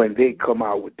when they come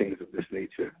out with things of this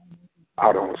nature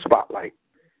out on the spotlight.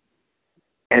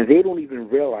 And they don't even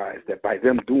realize that by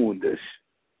them doing this,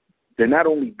 they're not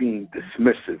only being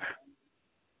dismissive,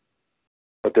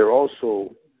 but they're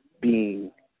also being,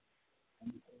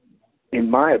 in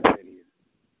my opinion,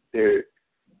 they're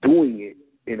doing it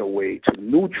in a way to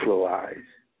neutralize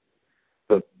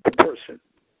the person.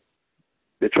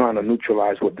 They're trying to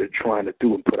neutralize what they're trying to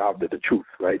do and put out there the truth,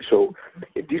 right? So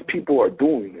if these people are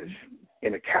doing this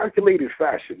in a calculated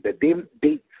fashion that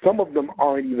they some of them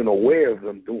aren't even aware of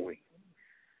them doing,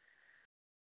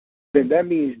 then that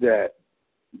means that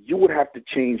you would have to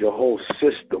change a whole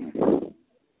system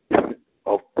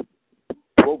of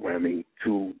programming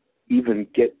to even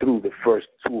get through the first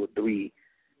 2 or 3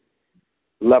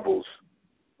 levels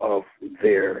of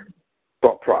their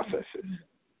thought processes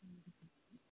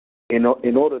in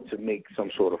order to make some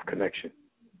sort of connection.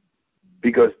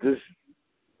 Because this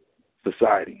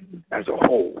society as a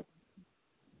whole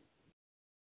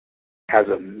has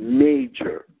a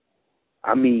major,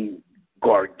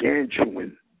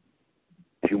 gargantuan,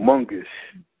 humongous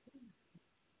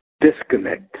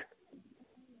disconnect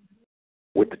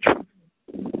with the truth.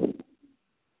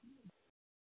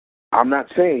 I'm not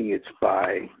saying it's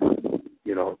by,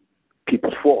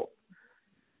 people's fault.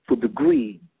 To a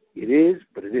degree, it is,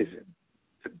 but it isn't.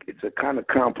 It's a kind of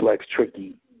complex,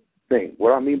 tricky thing.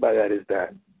 What I mean by that is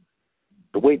that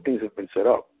the way things have been set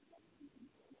up,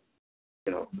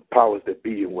 the powers that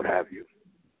be and what have you,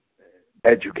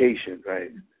 education,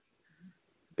 right?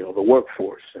 The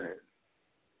workforce and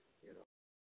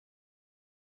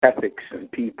ethics and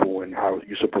people and how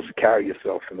you're supposed to carry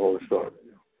yourself and all this stuff.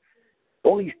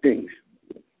 All these things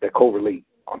that correlate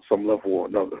on some level or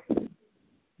another.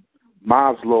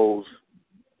 Maslow's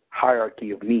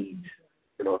hierarchy of needs,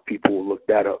 if people will look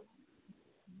that up,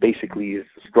 basically is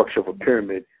the structure of a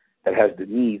pyramid that has the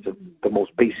needs of the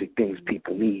most basic things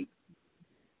people need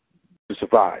to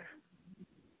survive.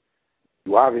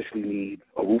 You obviously need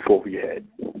a roof over your head.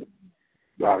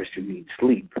 You obviously need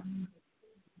sleep.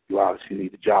 You obviously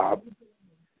need a job.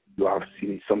 You obviously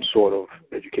need some sort of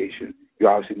education. You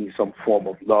obviously need some form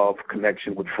of love,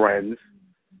 connection with friends.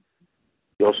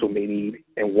 You also may need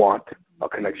and want a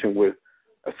connection with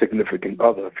a significant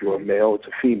other. If you're a male, it's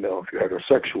a female. If you're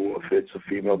heterosexual, if it's a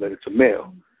female, then it's a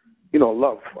male.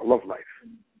 Love, a love life.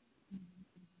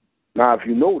 Now, if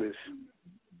you notice,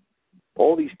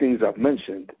 all these things I've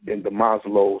mentioned in the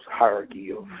Maslow's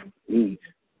hierarchy of needs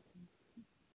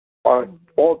are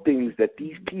all things that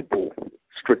these people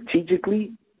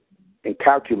strategically and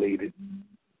calculated,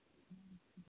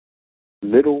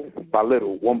 little by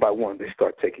little, one by one, they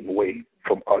start taking away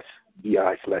from us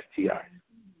EI/TIs?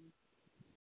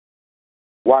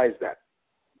 Why is that?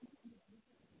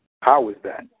 How is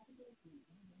that?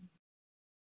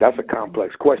 That's a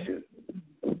complex question.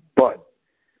 But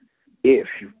if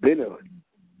you've been a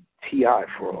TI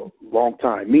for a long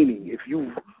time, meaning if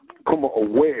you've become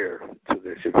aware to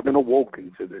this, if you've been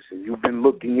awoken to this, and you've been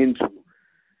looking into,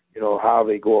 how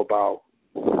they go about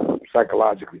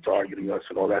psychologically targeting us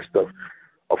and all that stuff,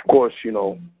 of course,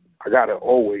 I got to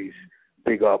always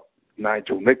big up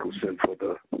Nigel Nicholson for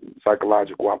the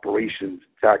psychological operations,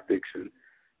 tactics, and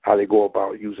how they go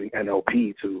about using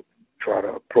NLP to try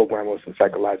to program us and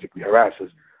psychologically harass us.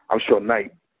 I'm sure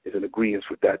Knight is in agreement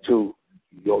with that too.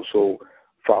 He also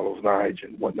follows Nige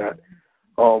and whatnot.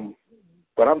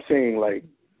 But I'm saying, like,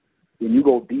 when you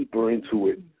go deeper into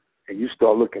it and you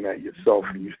start looking at yourself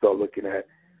and you start looking at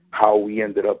how we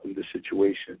ended up in this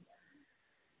situation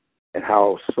and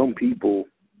how some people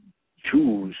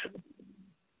choose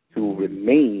to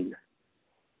remain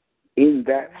in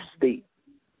that state,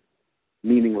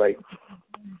 meaning, like,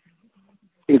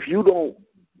 if you don't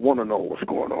want to know what's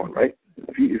going on, right?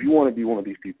 If you want to be one of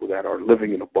these people that are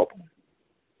living in a bubble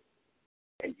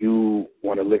and you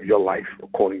want to live your life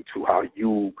according to how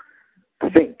you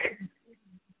think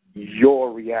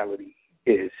your reality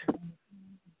is,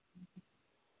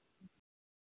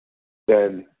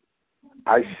 then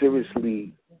I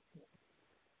seriously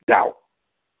doubt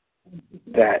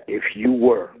that if you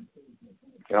were,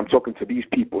 and I'm talking to these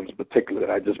people in particular that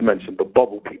I just mentioned, the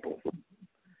bubble people,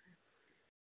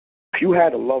 if you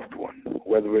had a loved one,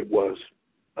 whether it was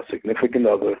a significant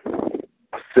other,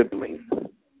 a sibling,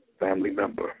 family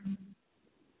member,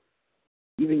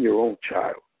 even your own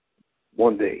child,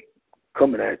 one day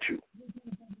coming at you,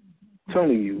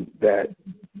 telling you that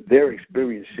they're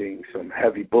experiencing some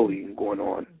heavy bullying going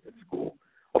on at school,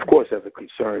 of course, as a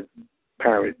concerned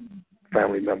parent,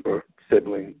 family member,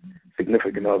 sibling,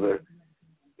 significant other,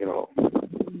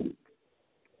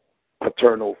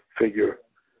 paternal figure,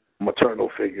 maternal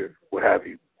figure, what have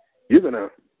you, you're going to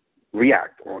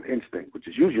react on instinct, which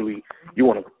is usually you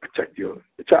want to protect your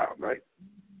child, right?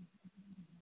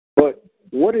 But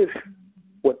what if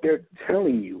what they're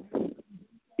telling you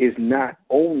is not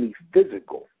only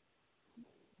physical,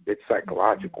 it's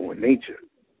psychological in nature?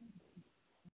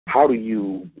 How do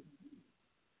you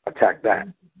attack that?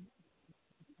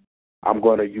 I'm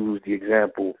going to use the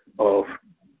example of,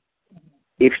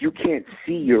 if you can't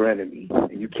see your enemy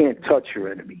and you can't touch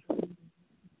your enemy,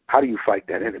 how do you fight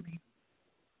that enemy?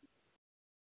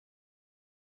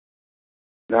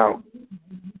 Now,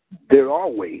 there are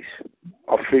ways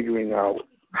of figuring out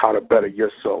how to better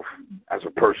yourself as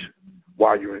a person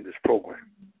while you're in this program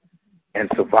and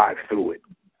survive through it.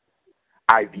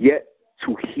 I've yet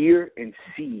to hear and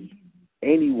see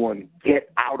anyone get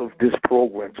out of this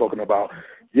program talking about,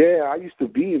 yeah, I used to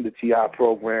be in the TI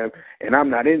program and I'm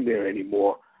not in there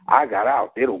anymore. I got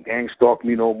out. They don't gang stalk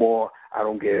me no more. I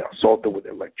don't get assaulted with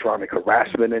electronic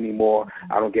harassment anymore.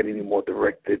 I don't get any more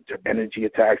directed energy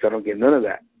attacks. I don't get none of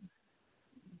that.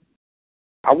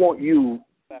 I want you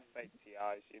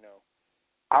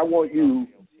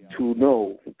to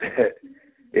know that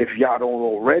if y'all don't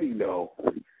already know,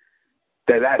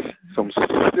 that that's some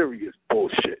serious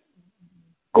bullshit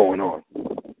going on.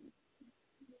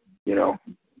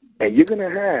 And you're going to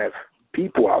have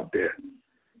people out there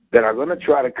that are going to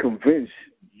try to convince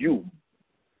you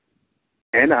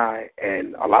and I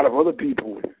and a lot of other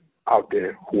people out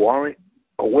there who aren't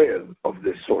aware of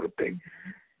this sort of thing.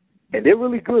 And they're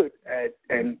really good at,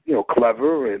 and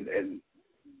clever and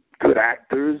good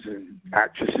actors and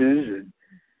actresses and,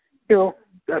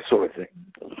 that sort of thing.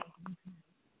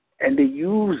 And they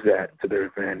use that to their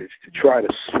advantage to try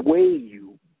to sway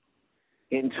you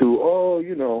into,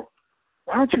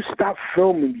 why don't you stop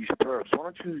filming these perps?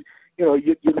 Why don't you,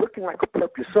 you're looking like a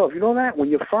perp yourself. You know that? When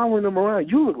you're following them around,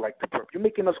 you look like the perp. You're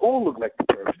making us all look like the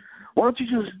perps. Why don't you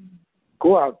just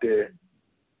go out there,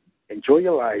 enjoy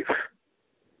your life,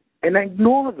 and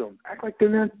ignore them? Act like they're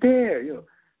not there.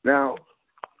 Now,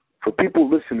 for people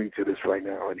listening to this right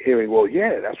now and hearing, well,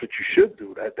 yeah, that's what you should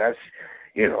do. That's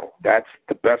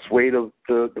the best way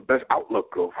the best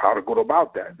outlook of how to go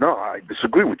about that. No, I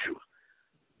disagree with you.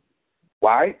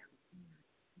 Why?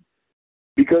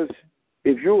 Because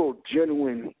if you're a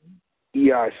genuine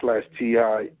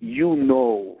EI/TI, you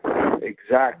know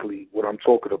exactly what I'm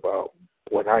talking about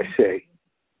when I say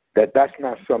that that's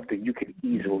not something you can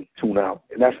easily tune out,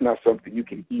 and that's not something you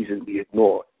can easily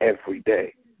ignore every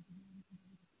day.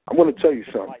 I'm going to tell you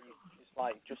something.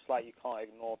 Just like you can't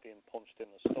ignore being punched in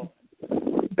the stomach.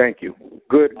 Thank you.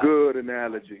 Good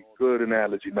analogy. Good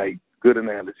analogy, mate. Good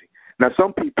analogy. Now,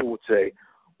 some people would say,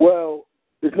 well,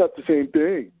 it's not the same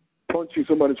thing. punching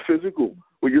somebody's physical.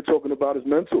 What you're talking about is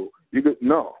mental.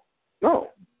 No.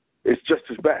 It's just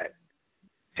as bad.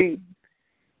 See,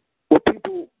 what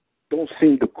people don't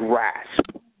seem to grasp,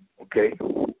 okay,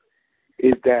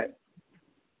 is that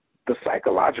the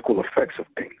psychological effects of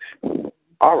things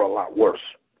are a lot worse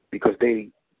because they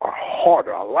are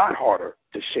a lot harder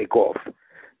to shake off.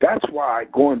 That's why,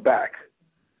 going back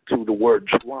to the word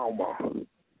trauma,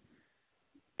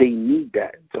 they need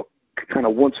that to kind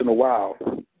of once in a while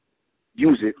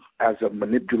use it as a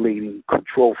manipulating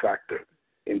control factor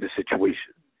in the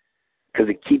situation because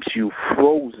it keeps you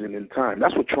frozen in time.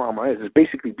 That's what trauma is. It's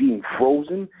basically being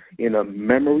frozen in a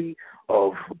memory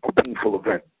of a painful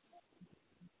event.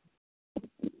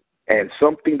 And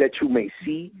something that you may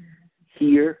see,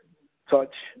 hear,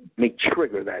 touch may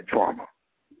trigger that trauma.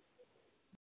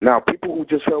 Now, people who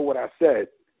just heard what I said,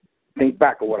 think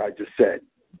back on what I just said,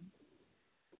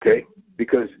 okay?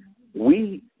 Because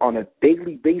we, on a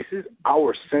daily basis,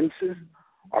 our senses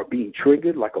are being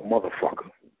triggered like a motherfucker.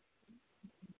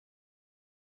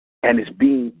 And it's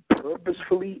being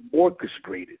purposefully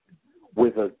orchestrated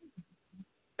with a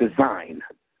design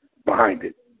behind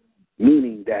it,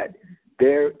 meaning that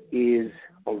there is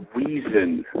a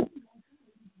reason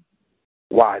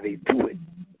why they do it.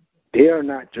 They are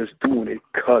not just doing it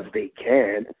because they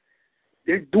can.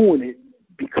 They're doing it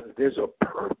because there's a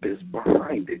purpose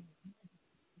behind it.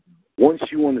 Once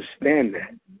you understand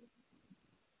that,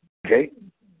 okay,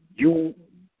 you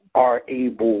are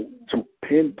able to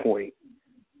pinpoint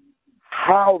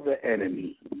how the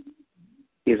enemy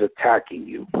is attacking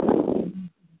you.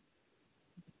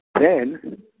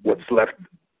 Then what's left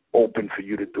open for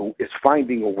you to do is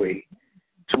finding a way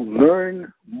to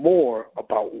learn more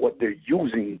about what they're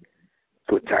using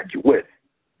to attack you with.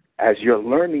 As you're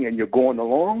learning and you're going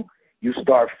along, you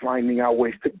start finding out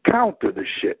ways to counter the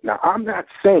shit. Now, I'm not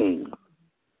saying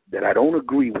that I don't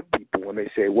agree with people when they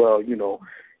say, well, you know,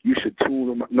 you should tune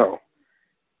them. No,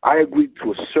 I agree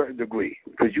to a certain degree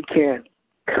because you can't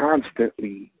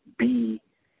constantly be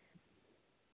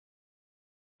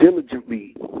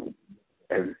diligently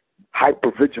and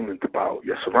hyper-vigilant about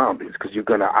your surroundings because you're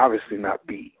going to obviously not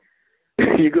be,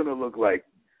 you're going to look like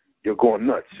you're going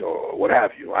nuts or what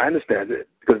have you. I understand it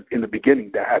because in the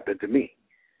beginning that happened to me.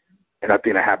 And I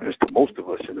think that happens to most of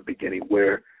us in the beginning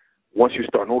where once you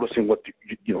start noticing what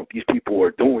these people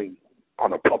are doing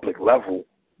on a public level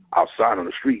outside on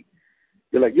the street,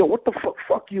 you're like, yo, what the fuck?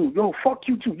 Fuck you. Yo, fuck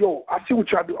you too. Yo, I see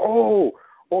what y'all do. Oh,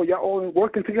 y'all all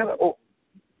working together? Oh,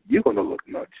 you're going to look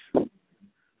nuts.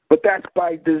 But that's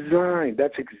by design.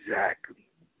 That's exactly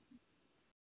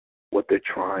what they're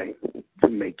trying to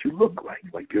make you look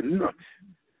like you're nuts.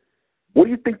 What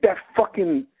do you think that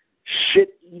fucking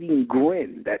shit-eating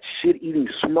grin, that shit-eating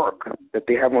smirk that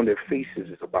they have on their faces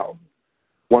is about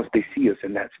once they see us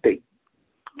in that state?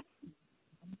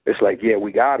 It's like, yeah,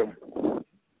 we got them.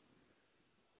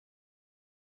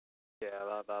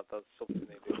 Yeah, that's something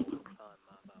they do all the time,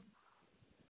 man. That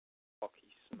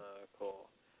cocky smirk or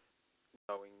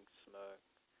knowing smirk.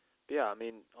 But yeah, I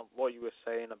mean, what you were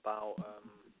saying about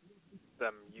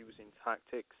them using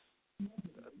tactics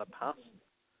in the past,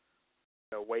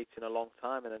 waiting a long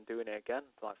time and then doing it again.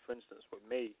 Like, for instance, with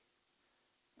me,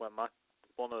 when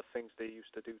one of the things they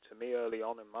used to do to me early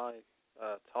on in my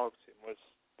targeting was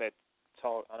I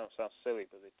know it sounds silly,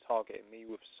 but they'd target me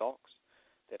with socks.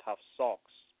 They'd have socks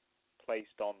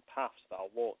placed on paths that I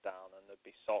walk down, and there'd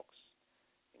be socks,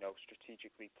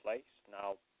 strategically placed.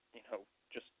 Now,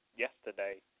 just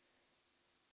yesterday,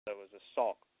 there was a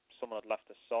sock. Someone had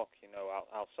left a sock,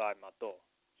 outside my door.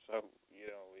 So,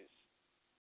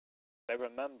 they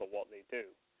remember what they do.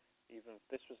 Even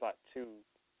this was like 3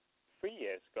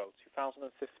 years ago,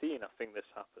 2015, I think this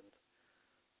happened.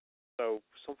 So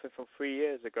something from 3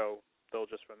 years ago, they'll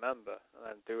just remember and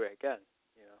then do it again.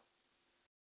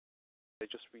 They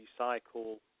just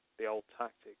recycle the old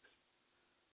tactics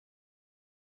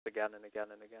again and again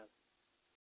and again.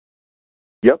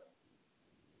 Yep.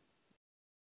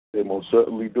 They most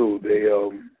certainly do. They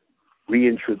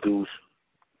reintroduce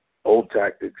old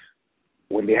tactics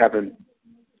when they haven't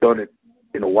done it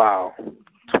in a while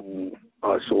to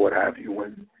us or what have you.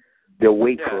 And they'll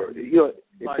wait for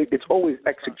it's always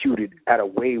executed at a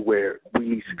way where we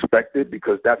least expect it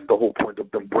because that's the whole point of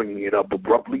them bringing it up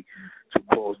abruptly to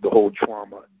cause the whole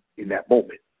trauma in that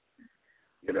moment.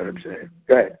 You know what I'm saying?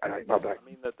 Go ahead. I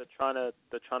mean, they're trying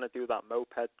to do that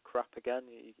moped crap again.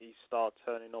 He started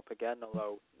turning up again,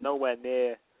 although nowhere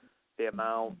near the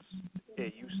amount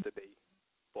it used to be.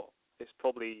 But it's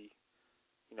probably,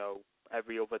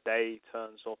 every other day he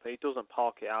turns up. He doesn't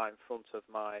park it out in front of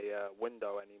my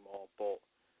window anymore, but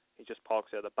he just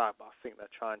parks it at the back. But I think they're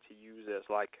trying to use it as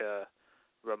like a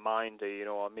reminder, you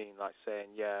know what I mean? Like saying,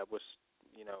 yeah,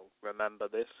 remember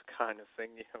this kind of thing,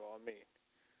 you know what I mean?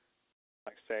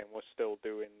 Like saying we're still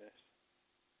doing this.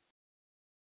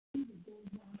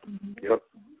 Yep.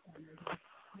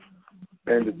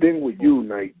 And the thing with you,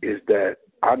 Knight, is that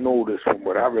I noticed from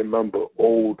what I remember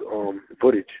old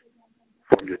footage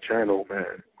from your channel,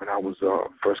 man, when I was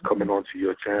first coming onto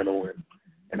your channel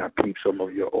and I peeped some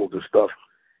of your older stuff,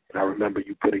 and I remember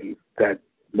you putting that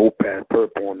moped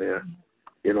perp on there.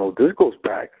 You know, this goes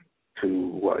back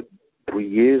to, 3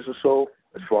 years or so,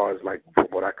 as far as, like, from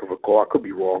what I can recall. I could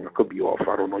be wrong. I could be off.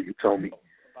 I don't know. You tell me.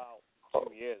 About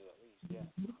 2 years at least,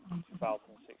 yeah.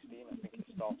 2016, I think it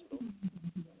started up.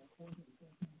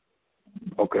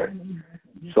 Okay.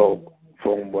 So,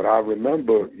 from what I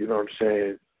remember, you know what I'm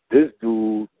saying, this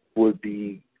dude would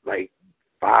be, like,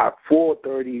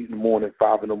 4:30 in the morning,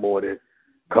 5 in the morning,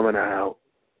 coming out,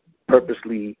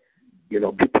 purposely, you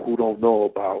know, people who don't know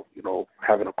about, you know,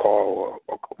 having a car or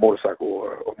a motorcycle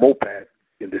or a moped,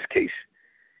 in this case,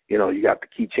 you know, you got the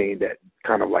keychain that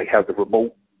kind of like has the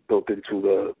remote built into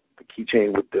the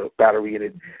keychain with the battery in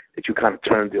it that you kind of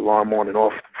turn the alarm on and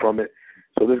off from it.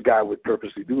 So this guy would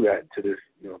purposely do that to this,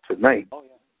 you know, tonight. Oh,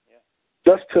 yeah.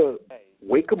 Just to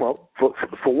wake him up.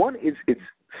 For one, it's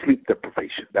sleep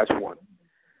deprivation. That's one.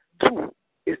 Two,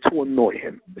 is to annoy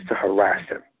him. It's to harass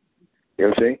him. You know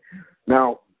what I'm saying?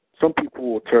 Now, some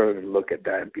people will turn and look at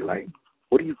that and be like,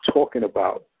 what are you talking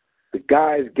about? The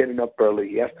guy's getting up early.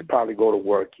 He has to probably go to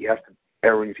work. He has to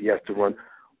errands he has to run.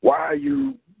 Why are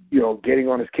you, you know, getting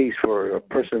on his case for a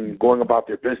person going about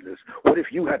their business? What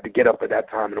if you had to get up at that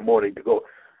time in the morning to go?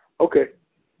 Okay.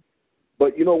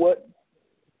 But you know what?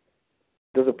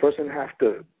 Does a person have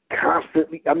to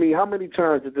constantly? I mean, how many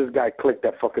times did this guy click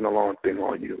that fucking alarm thing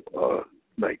on you?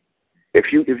 Like,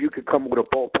 if you could come with a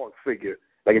ballpark figure,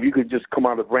 like if you could just come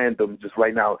out of random just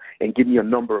right now and give me a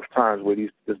number of times where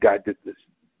this guy did this.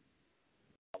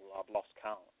 I've lost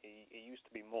count. It used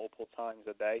to be multiple times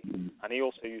a day, and he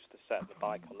also used to set the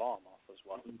bike alarm off as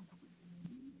well.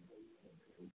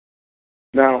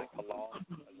 Now, bike alarm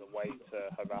as a way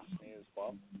to harass me as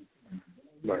well.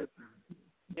 Right.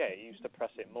 Yeah, he used to press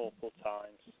it multiple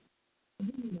times,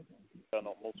 but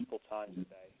not multiple times a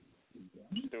day.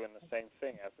 Just doing the same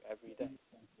thing every day.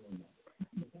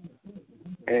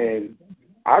 And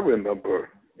I remember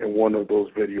in one of those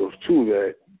videos, too,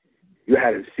 that you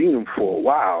hadn't seen him for a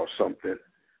while or something,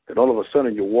 that all of a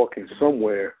sudden you're walking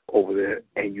somewhere over there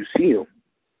and you see him.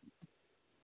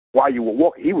 While you were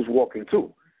walking, he was walking,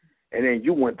 too. And then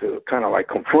you went to kind of like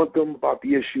confront him about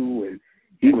the issue, and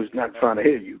he was not trying to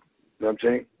hear you. You know what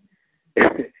I'm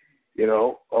saying? You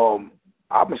know,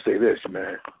 I'm going to say this,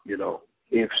 man. You know,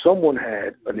 if someone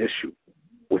had an issue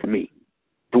with me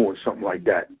doing something like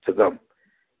that to them,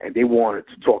 and they wanted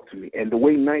to talk to me, and the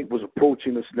way Knight was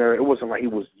approaching the scenario, it wasn't like he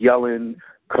was yelling,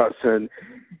 cussing.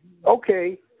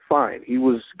 Okay, fine. He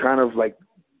was kind of like,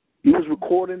 he was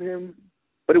recording him,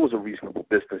 but it was a reasonable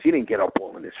distance. He didn't get up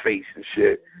all in his face and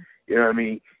shit. You know what I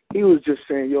mean? He was just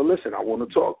saying, yo, listen, I want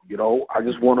to talk. You know, I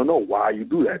just want to know why you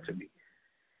do that to me.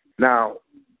 Now,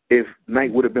 if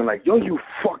Knight would have been like, yo, you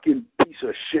fucking piece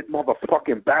of shit,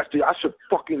 motherfucking bastard, I should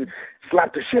fucking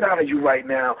slap the shit out of you right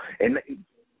now. And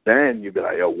then you'd be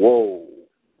like, yo, whoa.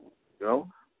 You know?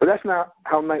 But that's not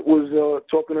how Knight was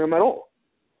talking to him at all.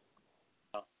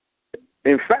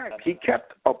 In fact, he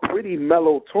kept a pretty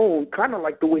mellow tone, kind of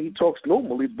like the way he talks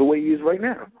normally, the way he is right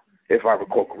now, if I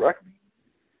recall correctly.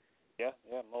 Yeah,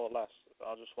 more or less.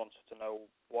 I just wanted to know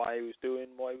why he was doing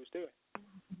what he was doing.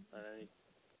 And he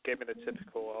gave me the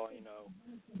typical, you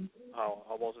know, how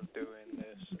I wasn't doing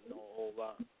this and all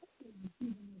that.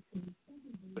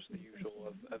 Just the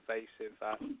usual evasive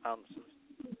answers.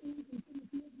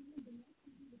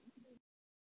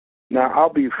 Now,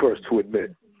 I'll be first to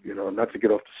admit, you know, not to get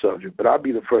off the subject, but I'll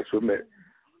be the first to admit,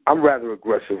 I'm rather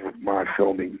aggressive with my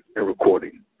filming and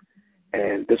recording.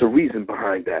 And there's a reason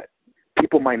behind that.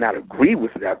 People might not agree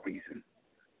with that reason,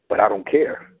 but I don't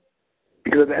care.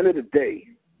 Because at the end of the day,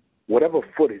 whatever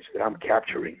footage that I'm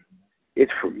capturing,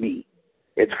 it's for me.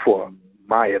 It's for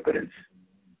my evidence.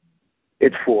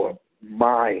 It's for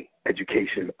my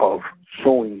education of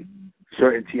showing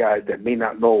certain TIs that may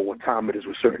not know what time it is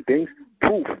with certain things,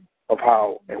 proof of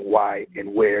how and why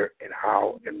and where and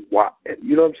how and what. And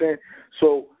you know what I'm saying?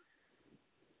 So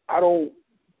I don't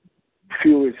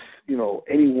feel it's, you know,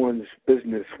 anyone's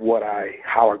business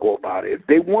how I go about it. If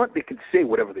they want, they can say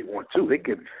whatever they want to. They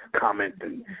can comment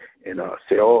and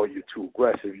say, oh, you're too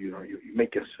aggressive. You know, you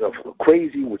make yourself look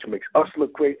crazy, which makes us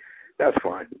look crazy. That's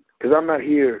fine, because I'm not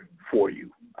here for you.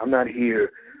 I'm not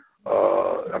here.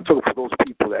 I'm talking for those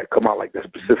people that come out like that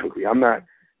specifically. I'm not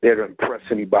there to impress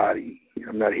anybody.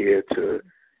 I'm not here to,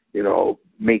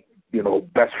 make,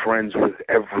 best friends with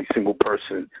every single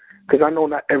person, because I know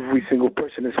not every single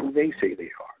person is who they say they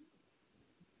are.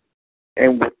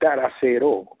 And with that, I say it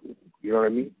all. You know what I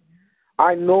mean?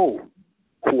 I know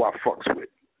who I fucks with.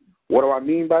 What do I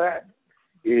mean by that?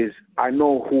 Is I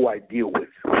know who I deal with,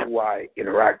 who I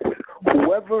interact with.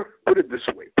 Whoever, put it this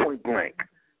way, point blank,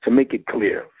 to make it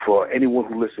clear for anyone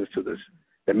who listens to this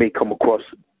that may come across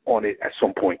on it at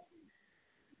some point.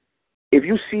 If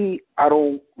you see I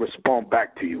don't respond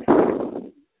back to you,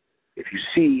 if you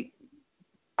see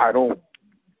I don't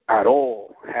at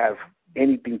all have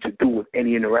anything to do with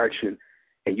any interaction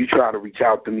and you try to reach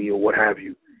out to me or what have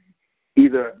you,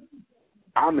 either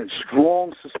I'm in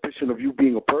strong suspicion of you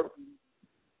being a perp,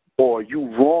 or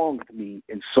you wronged me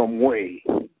in some way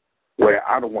where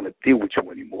I don't want to deal with you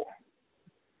anymore.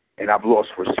 And I've lost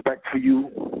respect for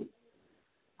you.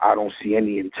 I don't see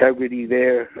any integrity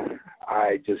there.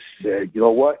 I just said, you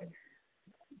know what?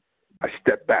 I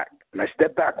step back. And I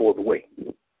step back all the way.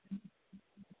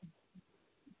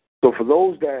 So for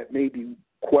those that may be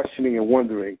questioning and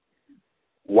wondering,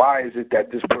 why is it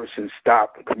that this person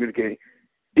stopped communicating?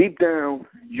 Deep down,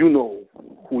 you know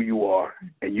who you are,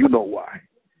 and you know why.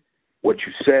 What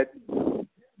you said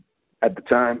at the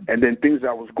time, and then things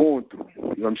I was going through. You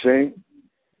know what I'm saying?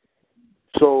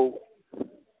 So,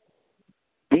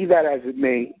 be that as it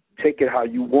may, take it how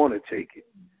you want to take it.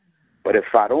 But if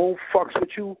I don't fucks with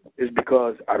you, it's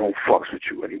because I don't fucks with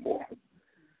you anymore.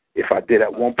 If I did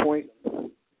at one point,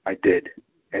 I did.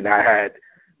 And I had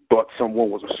thought someone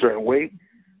was a certain way,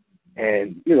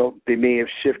 and, they may have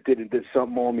shifted and did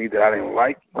something on me that I didn't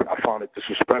like. I found it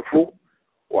disrespectful.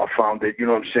 Or I found that,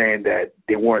 that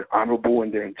they weren't honorable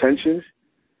in their intentions.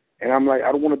 And I'm like,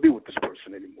 I don't want to be with this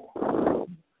person anymore.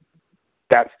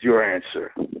 That's your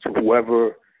answer to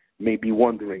whoever may be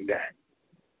wondering that.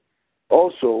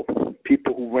 Also,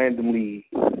 people who randomly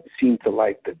seem to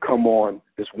like to come on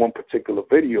this one particular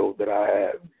video that I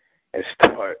have and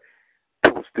start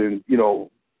posting,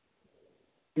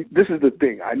 this is the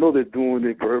thing. I know they're doing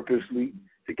it purposely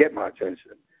to get my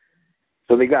attention.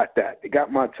 So they got that. They got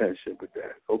my attention with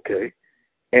that. Okay.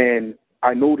 And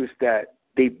I noticed that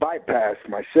they bypassed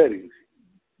my settings.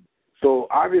 So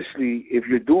obviously, if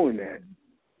you're doing that,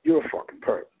 you're a fucking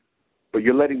perp. But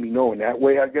you're letting me know in that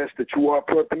way, I guess, that you are a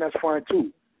perp, and that's fine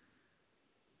too.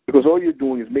 Because all you're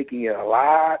doing is making it a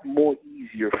lot more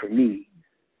easier for me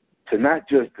to not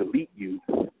just delete you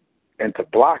and to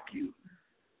block you,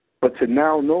 but to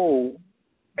now know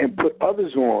and put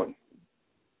others on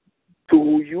to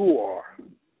who you are.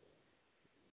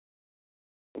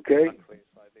 Okay? Exactly.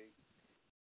 It's like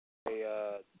they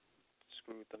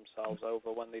screwed themselves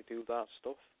over when they do that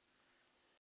stuff.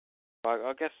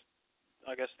 I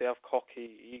guess they have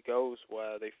cocky egos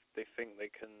where they think they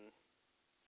can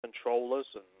control us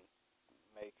and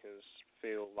make us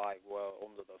feel like we're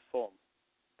under the thumb,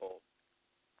 but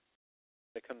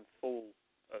they can fool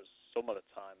us some of the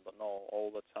time, but not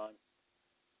all the time.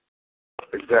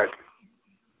 Exactly.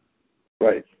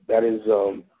 Right. That is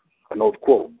an old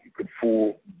quote. You could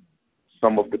fool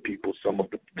some of the people some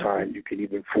of the time. You can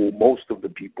even fool most of the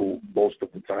people most of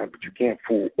the time, but you can't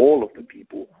fool all of the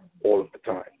people all of the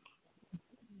time.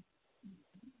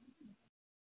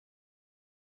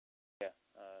 Yeah.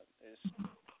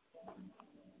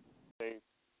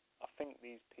 I think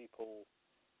these people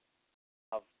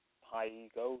have high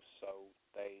egos, so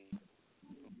they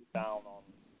look down on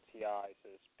TIs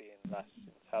as being less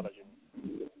intelligent,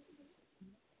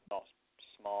 not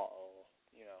smart, or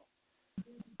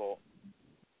but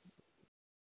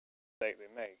mistake they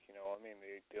make. You know what I mean?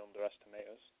 They underestimate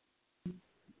us.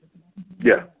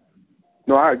 Yeah.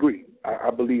 No, I agree.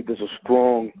 I believe there's a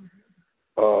strong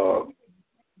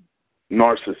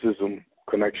narcissism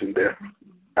connection there.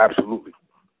 Absolutely.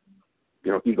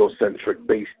 Egocentric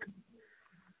based.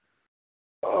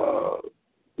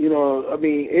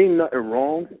 Ain't nothing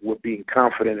wrong with being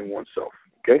confident in oneself.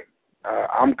 Okay,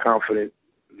 I'm confident.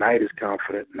 Knight is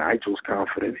confident. Nigel's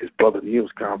confident. His brother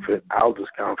Neil's confident. Alda's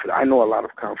confident. I know a lot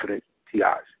of confident TIs.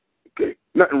 Okay,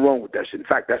 nothing wrong with that shit. In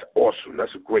fact, that's awesome.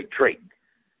 That's a great trait.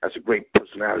 That's a great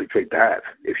personality trait to have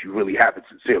if you really have it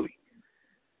sincerely.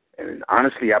 And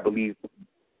honestly, I believe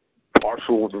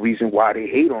partial of the reason why they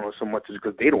hate on us so much is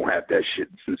because they don't have that shit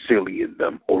sincerely in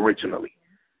them originally.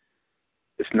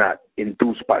 It's not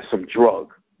induced by some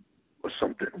drug or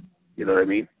something. You know what I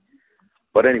mean?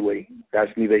 But anyway,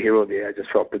 that's neither here nor there. I just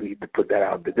felt the need to put that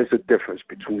out there. There's a difference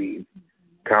between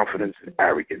confidence and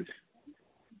arrogance.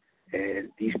 And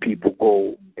these people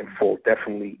go and fall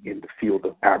definitely in the field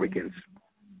of arrogance,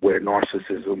 where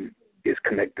narcissism is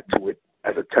connected to it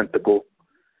as a tentacle.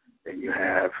 And you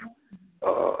have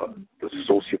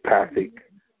psychopathic,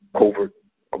 covert,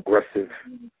 aggressive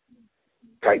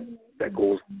type that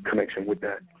goes connection with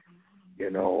that.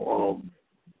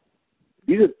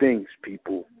 These are things,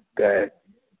 people, that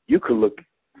you could look,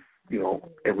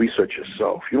 and research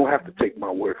yourself. You don't have to take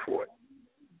my word for it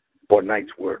or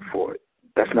Knight's word for it.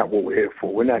 That's not what we're here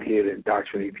for. We're not here to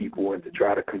indoctrinate people and to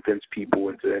try to convince people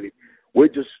into anything. We're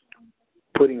just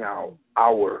putting out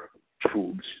our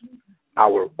truths,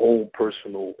 our own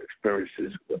personal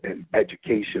experiences and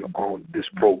education on this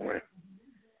program.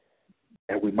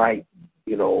 And we might,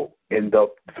 end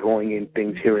up throwing in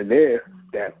things here and there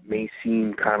that may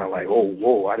seem kind of like, oh,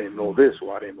 whoa, I didn't know this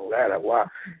or I didn't know that. Why?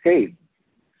 Hey,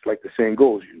 it's like the saying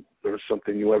goes, you learn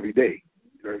something new every day.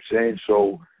 You know what I'm saying?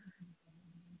 So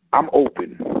I'm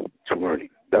open to learning.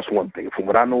 That's one thing. From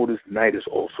what I noticed, Knight is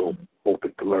also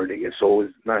open to learning, and so is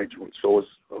Nigel, and so is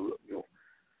a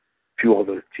few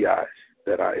other TIs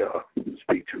that I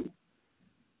speak to.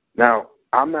 Now,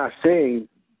 I'm not saying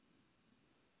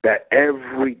that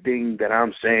everything that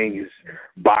I'm saying is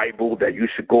Bible, that you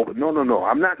should go. No.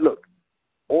 I'm not. Look,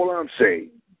 all I'm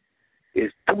saying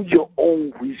is do your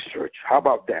own research. How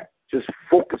about that? Just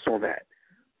focus on that.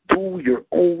 Do your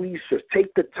own research.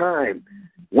 Take the time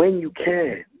when you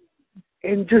can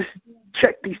and just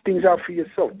check these things out for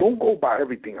yourself. Don't go by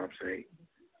everything I'm saying.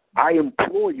 I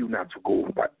implore you not to go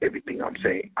by everything I'm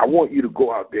saying. I want you to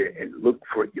go out there and look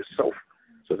for it yourself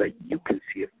so that you can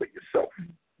see it for yourself.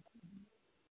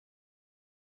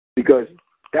 Because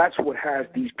that's what has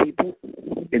these people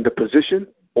in the position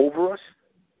over us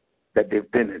that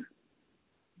they've been in.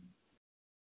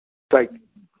 It's like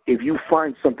if you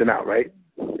find something out, right?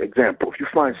 Example, if you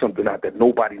find something out that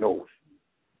nobody knows,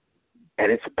 and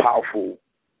it's powerful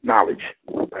knowledge,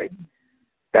 right,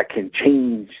 that can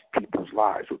change people's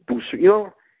lives, or do,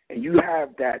 and you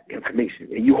have that information,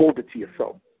 and you hold it to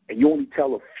yourself, and you only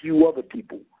tell a few other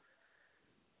people,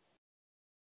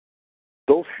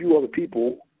 those few other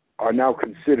people are now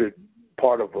considered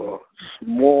part of a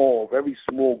small, very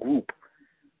small group,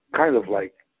 kind of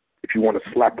like, if you want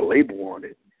to slap a label on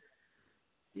it,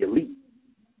 the elite.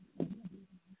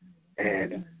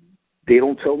 And they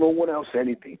don't tell no one else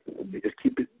anything. They just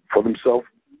keep it for themselves,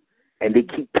 and they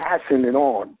keep passing it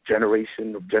on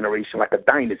generation of generation like a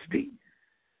dynasty,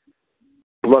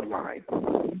 bloodline.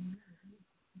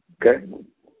 Okay?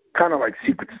 Kind of like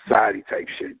secret society type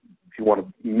shit, if you want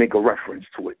to make a reference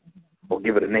to it or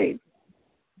give it a name.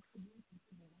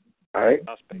 All right?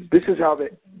 This is how they...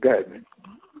 Go ahead, man.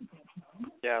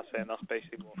 Yeah, I'm saying that's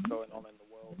basically what's going on in the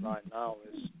world right now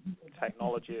is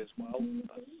technology as well.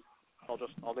 That's not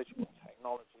just knowledge, but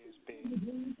technology is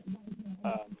being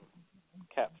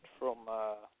kept from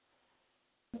the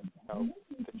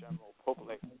general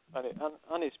public,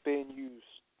 and it's being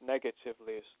used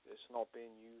negatively. It's not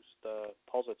being used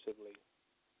positively.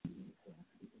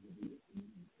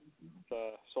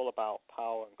 It's all about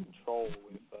power and control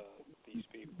with these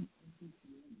people.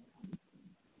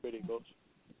 Pretty good.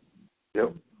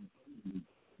 Yep.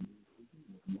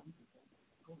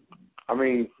 I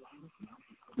mean,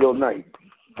 Knight,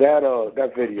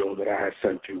 that video that I had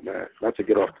sent you, man, not to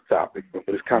get off the topic, but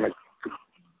it's kind of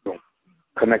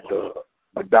connect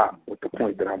a dot with the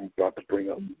point that I'm about to bring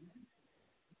up.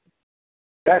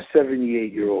 That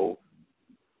 78-year-old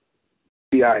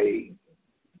CIA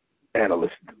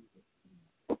analyst,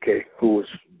 okay, who was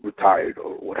retired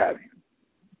or what have you.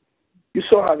 You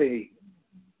saw how they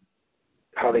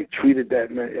treated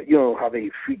that man, how they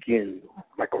freaking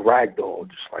like a rag doll,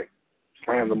 just like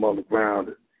slammed them on the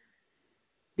ground.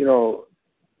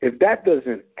 If that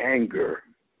doesn't anger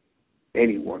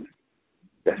anyone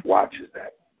that watches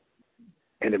that,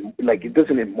 and it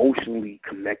doesn't emotionally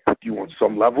connect with you on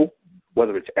some level,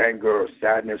 whether it's anger or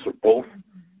sadness or both,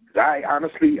 because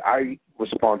I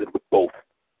responded with both.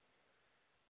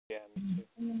 Yeah, me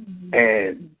too.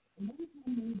 And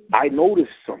I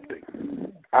noticed something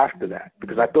after that,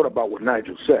 because I thought about what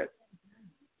Nigel said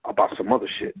about some other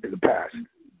shit in the past.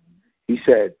 He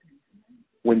said,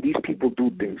 when these people do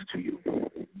things to you,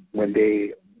 when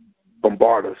they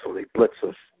bombard us or they blitz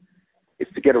us,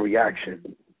 it's to get a reaction.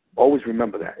 Always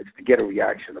remember that. It's to get a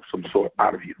reaction of some sort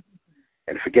out of you.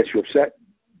 And if it gets you upset,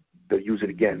 they'll use it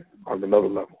again on another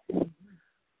level,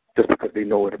 just because they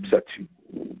know it upsets you.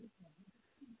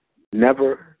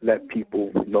 Never let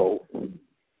people know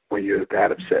when you're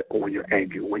that upset or when you're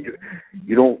angry.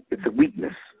 You don't. It's a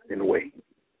weakness in a way.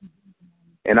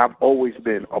 And I've always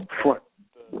been upfront.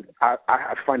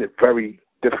 I find it very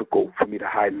difficult for me to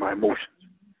hide my emotions.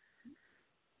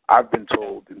 I've been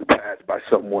told in the past by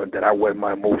someone that I wear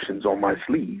my emotions on my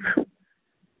sleeve,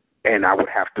 and I would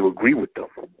have to agree with them.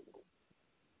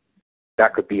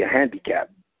 That could be a handicap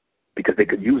because they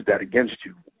could use that against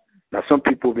you. Now, some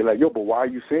people will be like, yo, but why are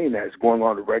you saying that? It's going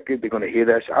on the record. They're going to hear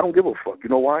that shit. I don't give a fuck. You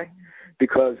know why?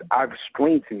 Because I've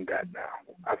strengthened that now.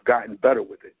 I've gotten better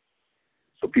with it.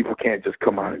 So people can't just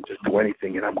come out and just do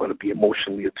anything, and I'm going to be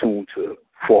emotionally attuned to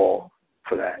fall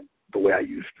for that the way I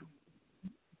used to.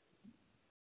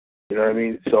 You know what I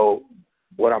mean? So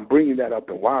what I'm bringing that up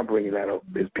and why I'm bringing that up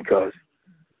is because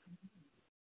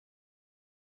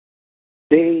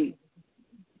they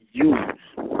use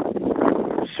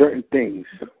certain things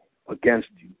against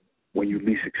you when you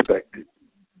least expect it.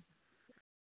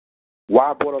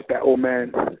 Why I brought up that old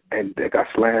man and that got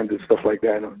slammed and stuff like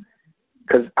that?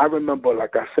 Because I remember,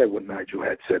 like I said, what Nigel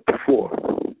had said before,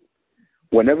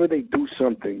 whenever they do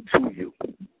something to you,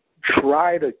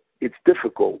 it's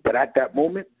difficult, but at that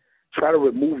moment, try to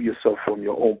remove yourself from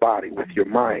your own body with your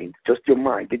mind, just your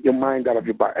mind. Get your mind out of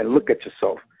your body and look at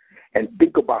yourself and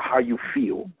think about how you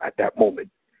feel at that moment.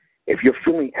 If you're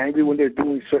feeling angry when they're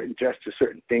doing certain gestures,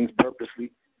 certain things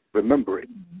purposely, remember it,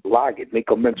 log it,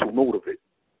 make a mental note of it,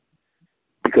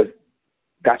 because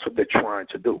that's what they're trying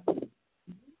to do.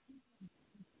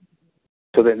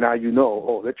 So that now you know,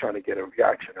 oh, they're trying to get a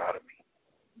reaction out of me.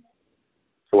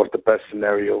 So what's the best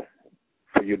scenario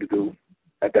for you to do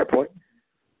at that point?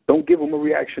 Don't give them a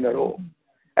reaction at all.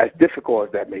 As difficult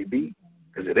as that may be,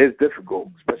 because it is difficult,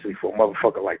 especially for a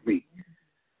motherfucker like me,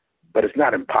 but it's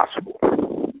not impossible.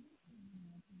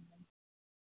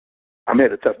 I'm here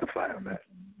to testify on that.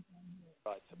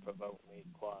 Tried to provoke me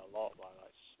quite a lot by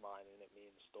like smiling at me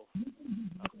and stuff.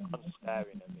 I'm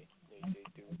staring at me. They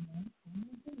do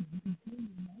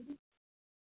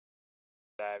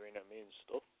staring at me and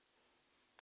stuff.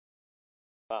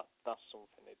 That's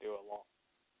something they do a lot.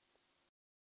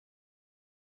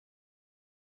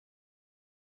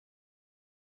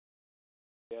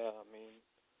 Yeah, I mean,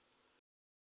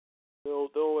 they're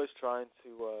always trying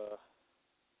to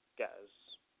get us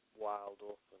wild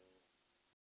up, and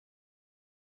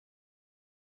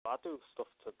I do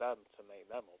stuff to them to make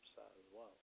them upset as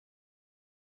well.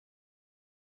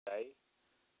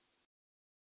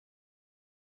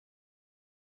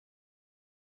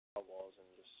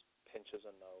 And just pinches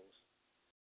her nose,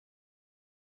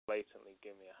 blatantly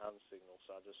give me a hand signal,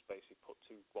 so I just basically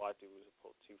what I do is I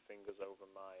put two fingers over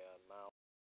my mouth,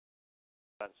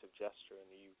 offensive gesture in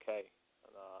the UK,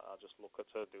 and I just look at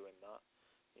her doing that.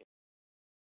 You know,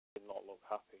 did not look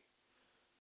happy.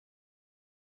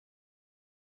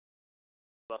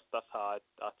 That's how I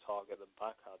target them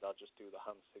back. I just do the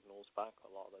hand signals back a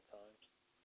lot of the times.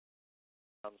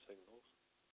 Hand signals.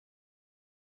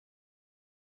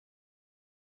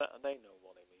 And they know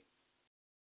what I mean.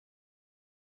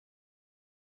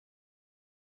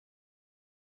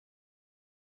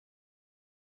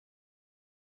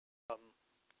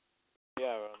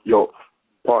 Yo,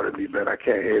 pardon me, man. I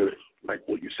can't hear it. Like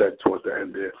what you said towards the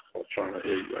end there. I was trying to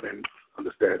hear you. I didn't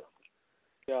understand.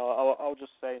 Yeah, I was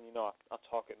just saying, I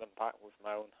target them back with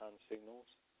my own hand signals.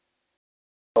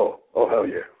 Oh, hell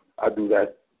yeah. I do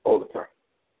that all the time.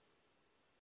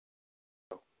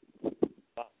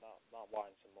 That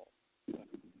winds them up.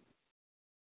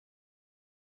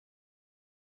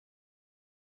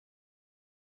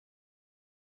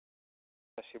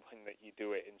 Especially when you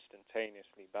do it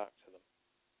instantaneously back to them.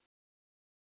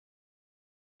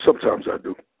 Sometimes I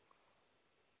do.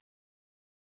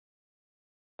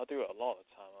 I do it a lot of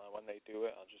the time. When they do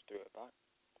it, I'll just do it back.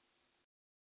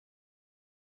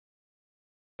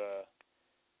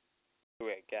 Do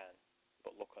it again,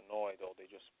 but look annoyed, or they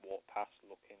just walk past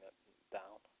looking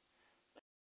down.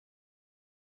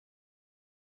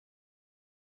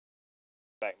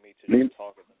 Expect me to just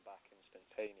target them back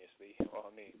instantaneously, you know what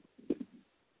I mean?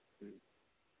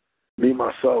 Me,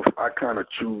 myself, I kind of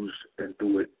choose and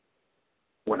do it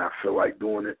when I feel like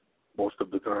doing it most of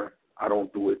the time. I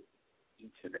don't do it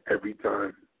each and every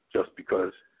time just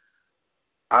because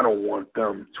I don't want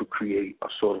them to create a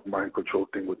sort of mind control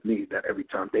thing with me that every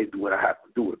time they do it, I have to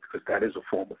do it, because that is a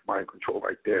form of mind control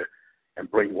right there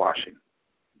and brainwashing.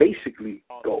 Basically,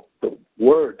 the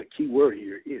key word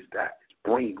here is that it's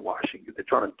brainwashing. They're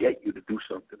trying to get you to do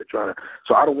something.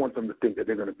 So I don't want them to think that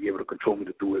they're going to be able to control me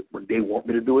to do it when they want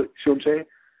me to do it. See what I'm saying?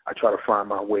 I try to find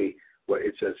my way where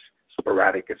it's as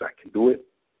sporadic as I can do it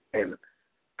and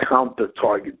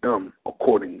counter-target them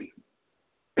accordingly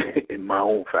in my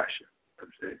own fashion.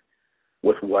 I'm saying,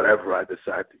 with whatever I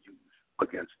decide to use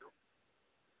against them.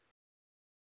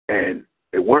 And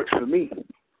it works for me,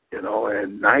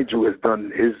 and Nigel has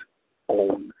done his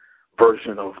own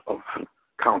version of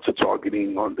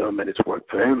counter-targeting on them, and it's worked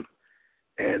for him.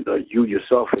 And you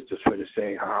yourself had just finished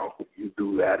saying how you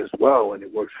do that as well, and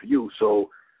it works for you. So,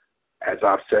 as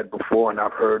I've said before, and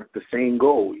I've heard the saying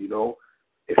go,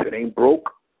 if it ain't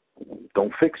broke,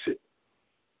 don't fix it,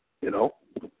 you know?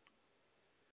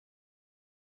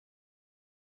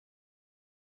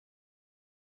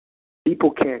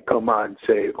 People can't come out and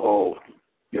say, oh,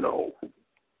 you know,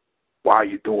 why are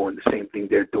you doing the same thing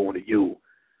they're doing to you?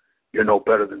 You're no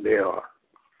better than they are.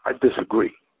 I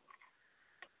disagree.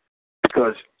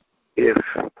 Because if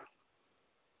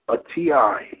a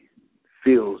TI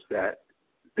feels that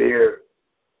they're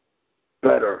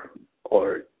better,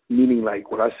 or meaning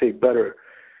like when I say better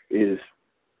is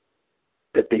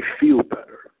that they feel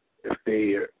better if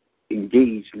they're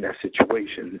engaged in that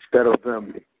situation, instead of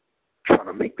them trying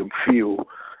to make them feel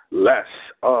less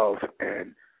of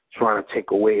and trying to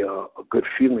take away a good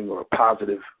feeling or a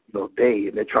positive, you know, day,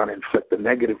 and they're trying to inflict a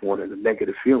negative one and a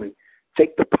negative feeling.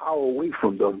 Take the power away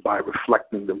from them by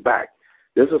reflecting them back.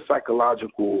 There's a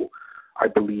psychological, I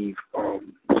believe,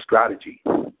 strategy,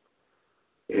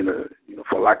 in a, you know,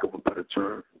 for lack of a better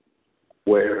term,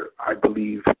 where I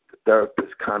believe the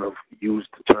therapist kind of used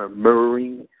the term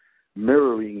mirroring.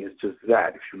 Mirroring is just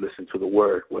that. If you listen to the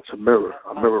word, what's a mirror?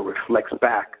 A mirror reflects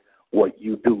back what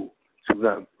you do to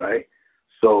them, right?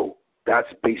 So that's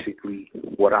basically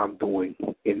what I'm doing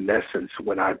in essence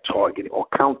when I'm targeting or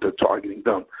counter-targeting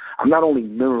them. I'm not only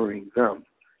mirroring them,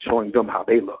 showing them how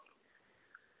they look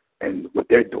and what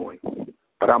they're doing,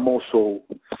 but I'm also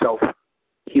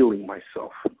self-healing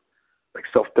myself, like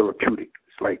self-therapeutic.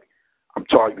 It's like I'm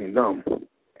targeting them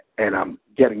and I'm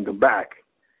getting them back.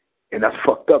 And that's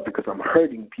fucked up because I'm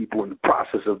hurting people in the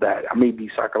process of that. I may be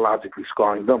psychologically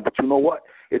scarring them, but you know what?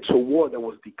 It's a war that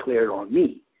was declared on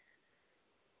me.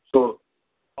 So,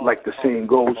 like the saying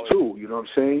goes too, you know what I'm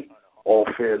saying? All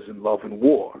fair is in love and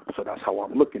war. So that's how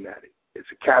I'm looking at it. It's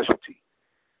a casualty.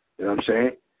 You know what I'm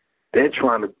saying? They're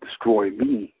trying to destroy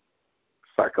me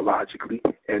psychologically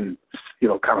and, you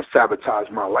know, kind of sabotage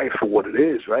my life for what it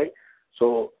is, right?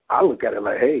 So I look at it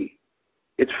like, hey,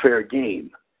 it's fair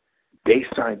game. They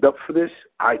signed up for this.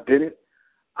 I didn't.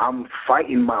 I'm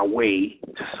fighting my way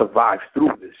to survive through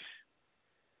this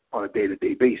on a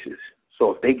day-to-day basis.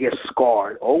 So if they get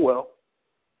scarred, oh, well.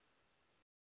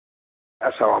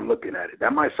 That's how I'm looking at it.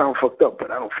 That might sound fucked up,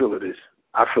 but I don't feel it is.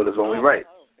 I feel it's only right.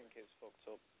 I don't think it's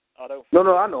fucked up.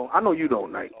 No, I know. I know you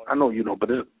don't, Knight. I know you don't, but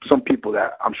there's some people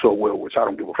that I'm sure will, which I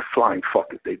don't give a flying fuck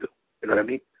if they do. You know what I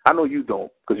mean? I know you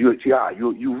don't, because you're a TI.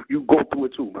 You go through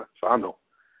it too, man. So I know.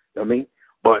 You know what I mean?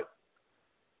 But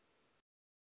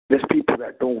there's people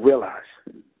that don't realize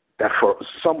that for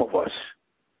some of us,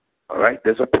 all right,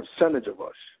 there's a percentage of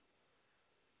us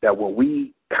that when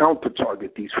we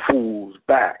counter-target these fools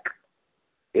back,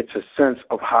 it's a sense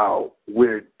of how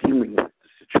we're dealing with the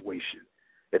situation.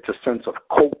 It's a sense of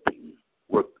coping.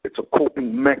 It's a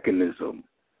coping mechanism.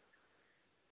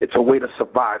 It's a way to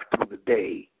survive through the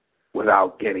day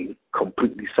without getting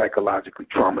completely psychologically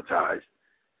traumatized.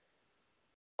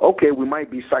 Okay, we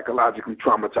might be psychologically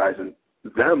traumatizing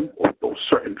them or those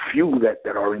certain few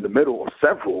that are in the middle, or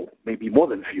several, maybe more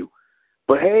than few.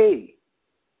 But hey,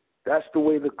 that's the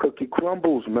way the cookie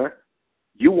crumbles, man.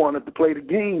 You wanted to play the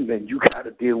game, then you got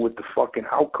to deal with the fucking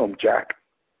outcome, Jack.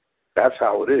 That's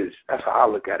how it is. That's how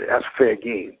I look at it. That's fair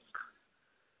game.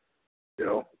 You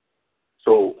know?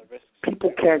 So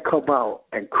people can't come out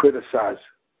and criticize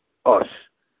us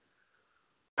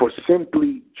for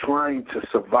simply trying to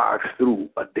survive through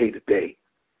a day-to-day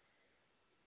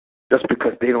just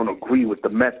because they don't agree with the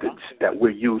methods that we're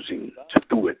using to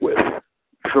do it with.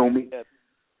 Feel me?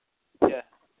 Yeah.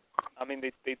 I mean,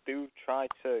 they do try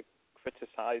to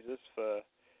criticize us for,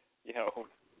 you know,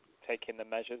 taking the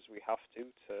measures we have to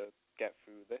get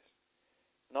through this.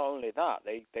 Not only that,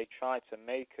 they try to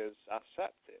make us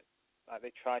accept it. Like,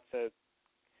 they try to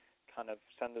kind of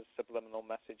send us subliminal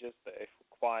messages that if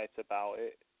we're quiet about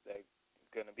it, they're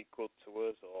going to be good to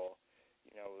us, or,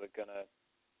 you know, the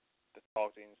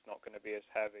targeting's not going to be as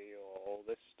heavy, or all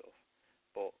this stuff.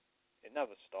 But it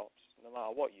never stops. No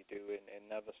matter what you do, it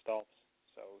never stops.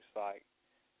 So it's like,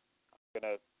 I'm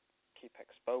going to keep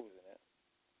exposing it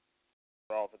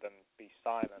rather than be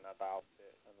silent about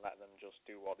it and let them just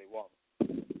do what they want.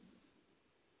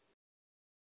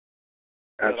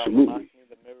 Absolutely. So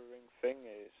the mirroring thing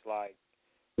is like,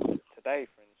 today,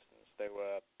 for instance, they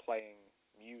were playing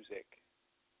music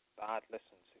that I'd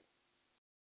listened to.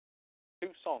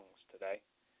 2 songs today.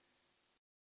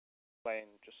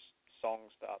 Playing just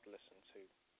songs that I'd listened to.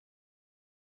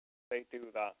 They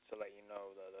do that to let you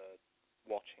know that they're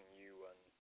watching you, and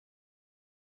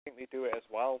I think they do it as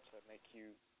well to make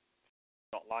you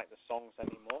not like the songs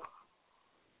anymore.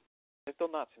 They've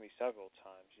done that to me several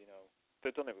times, you know.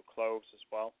 They've done it with clothes as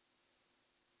well.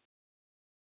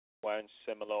 Wearing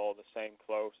similar or the same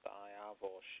clothes that I have,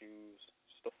 or shoes,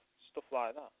 stuff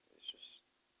like that. It's just,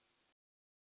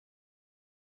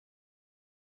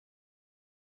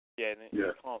 Yeah, and you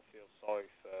can't feel sorry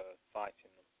for fighting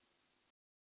them.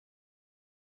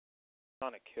 They're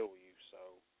trying to kill you, so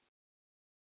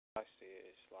I see it,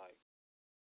 it's like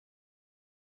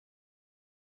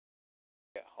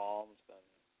get harmed, then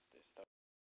this stuff.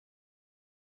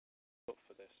 Look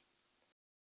for this.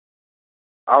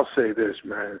 I'll say this,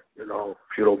 man, if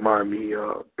you don't mind me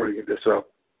bringing this up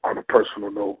on a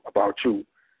personal note about you.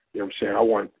 You know what I'm saying? I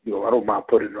want, I don't mind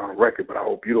putting it on record, but I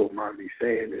hope you don't mind me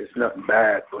saying it. It's nothing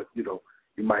bad, but, you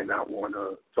might not want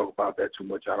to talk about that too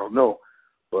much. I don't know.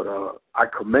 But I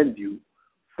commend you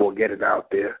for getting out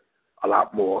there a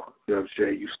lot more. You know what I'm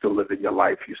saying? You still living your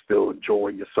life. You're still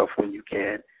enjoying yourself when you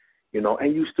can,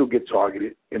 and you still get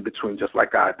targeted in between just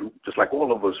like I do, just like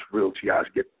all of us real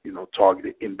TIs get,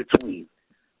 targeted in between.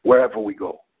 Wherever we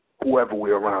go, whoever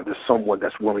we're around, there's someone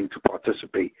that's willing to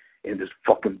participate in this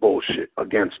fucking bullshit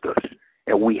against us.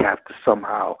 And we have to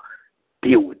somehow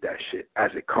deal with that shit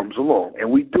as it comes along. And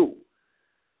we do.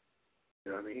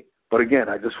 You know what I mean? But again,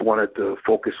 I just wanted to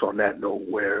focus on that note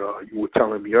where you were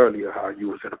telling me earlier how you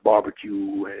was at a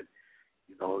barbecue and,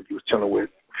 you was chilling with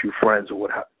a few friends or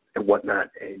whatnot,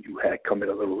 and you had come in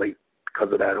a little late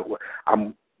because of that.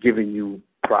 I'm giving you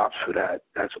props for that.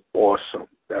 That's awesome.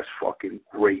 That's fucking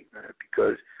great, man,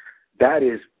 because that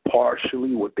is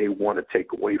partially what they want to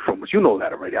take away from us. You know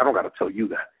that already. I don't got to tell you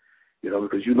that,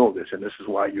 because you know this, and this is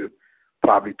why you're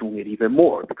probably doing it even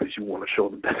more, because you want to show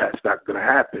them that that's not going to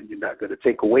happen. You're not going to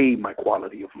take away my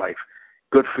quality of life.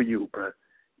 Good for you, bro.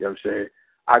 You know what I'm saying?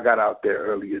 I got out there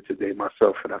earlier today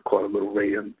myself, and I caught a little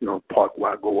ray in, park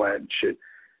where I go at and shit.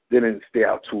 Didn't stay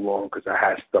out too long because I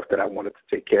had stuff that I wanted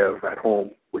to take care of at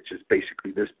home, which is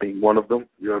basically this being one of them,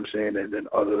 you know what I'm saying, and then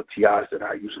other TIs that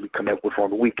I usually connect with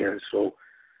on the weekends. So,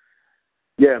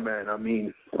 yeah, man, I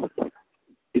mean,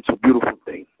 it's a beautiful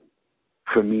thing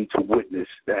for me to witness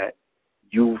that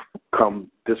you've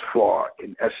come this far,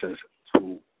 in essence,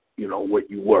 to, what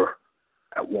you were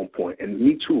at one point. And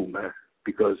me too, man,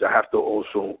 because I have to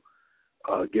also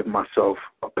give myself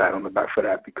a pat on the back for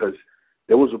that, because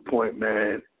there was a point,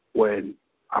 man, when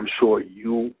I'm sure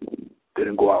you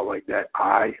didn't go out like that.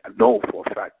 I know for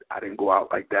a fact I didn't go out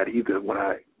like that either when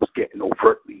I was getting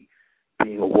overtly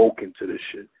being awoken to this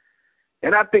shit.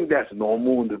 And I think that's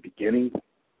normal in the beginning,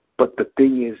 but the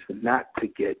thing is not to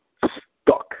get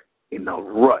stuck in a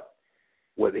rut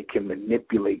where they can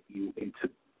manipulate you into,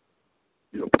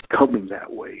 becoming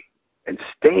that way and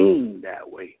staying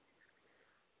that way.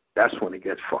 That's when it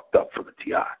gets fucked up for the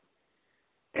TI.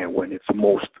 And when it's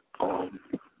most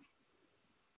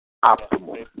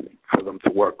optimal for them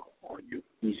to work on you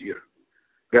easier.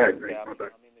 Go ahead, Ray. Yeah,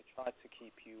 I mean, they try to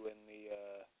keep you in the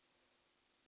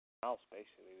house,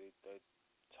 basically. They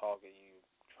target you.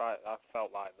 I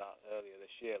felt like that earlier this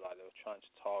year, like they were trying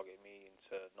to target me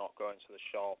into not going to the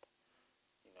shop,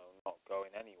 not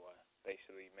going anywhere,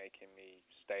 basically making me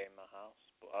stay in my house.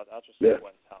 But I just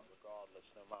went out regardless,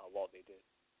 no matter what they did.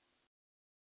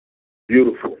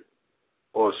 Beautiful.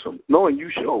 Awesome. No, and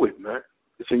you show it, man.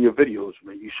 It's in your videos,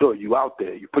 man. You show it. You out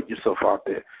there. You put yourself out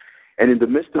there. And in the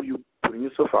midst of you putting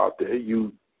yourself out there,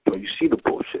 you see the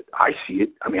bullshit. I see it.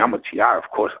 I mean, I'm a TI, of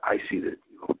course. I see the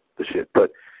shit.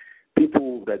 But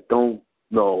people that don't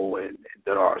know and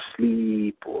that are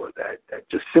asleep or that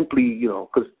just simply,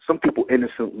 because some people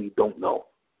innocently don't know.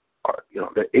 Or,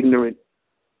 they're ignorant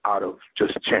out of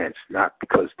just chance, not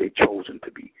because they've chosen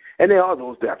to be. And there are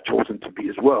those that have chosen to be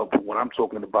as well. But what I'm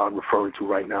talking about and referring to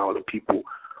right now are the people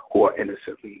who are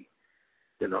innocently,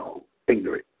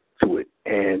 ignorant to it.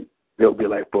 And they'll be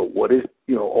like, but what is,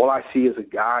 all I see is a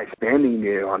guy standing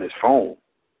there on his phone.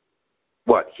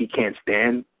 What, he can't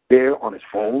stand there on his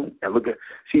phone and look at,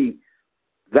 see,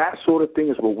 that sort of thing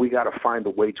is where we got to find a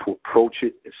way to approach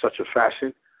it in such a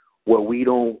fashion where we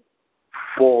don't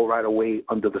fall right away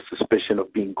under the suspicion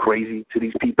of being crazy to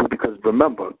these people. Because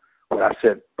remember what I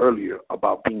said earlier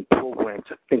about being programmed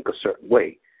to think a certain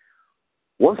way.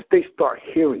 Once they start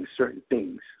hearing certain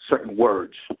things, certain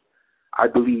words, I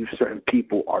believe certain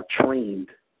people are trained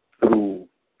through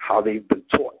how they've been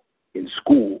taught in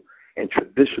school and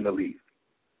traditionally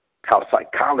how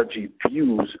psychology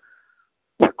views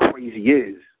what crazy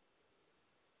is,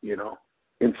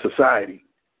 in society.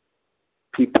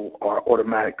 People are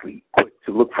automatically quick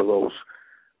to look for those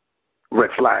red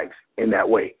flags in that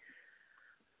way.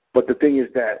 But the thing is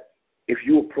that if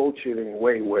you approach it in a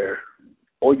way where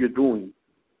all you're doing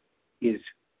is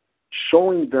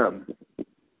showing them,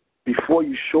 before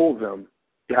you show them,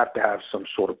 you have to have some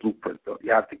sort of blueprint, though.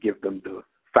 You have to give them the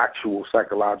factual,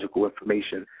 psychological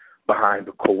information behind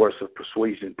the coercive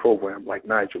persuasion program like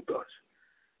Nigel does.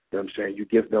 You know what I'm saying? You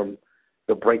give them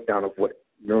the breakdown of what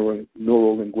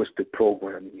neuro-linguistic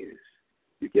programming is.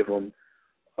 You give them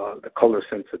the color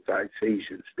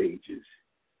sensitization stages.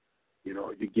 You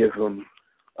know, you give them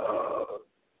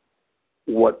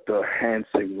what the hand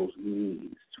signals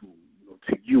means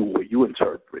to you, what you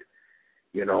interpret,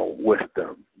 you know, with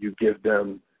them. You give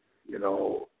them, you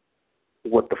know,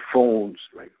 what the phones,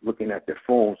 like looking at their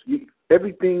phones,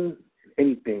 everything,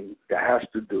 anything that has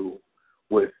to do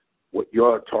with what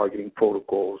your targeting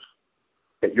protocols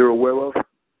that you're aware of and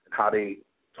how they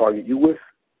target you with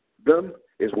them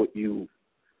is what you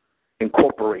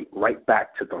incorporate right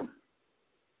back to them,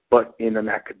 but in an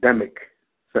academic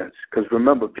sense. Because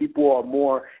remember, people are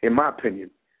more, in my opinion,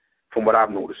 from what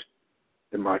I've noticed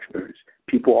in my experience,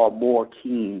 people are more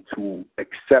keen to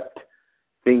accept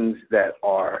things that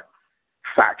are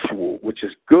factual, which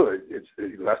is good.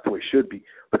 That's the way it should be,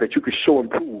 but that you could show and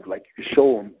prove, like you could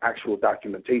show them actual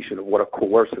documentation of what a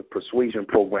coercive persuasion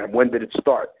program, when did it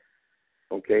start?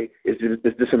 Okay, is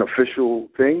this an official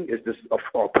thing? Is this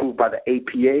approved by the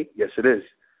APA? Yes, it is.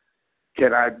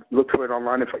 Can I look for it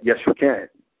online? Yes, you can.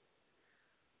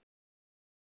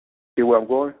 See where I'm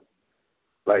going?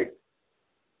 Like,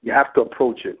 you have to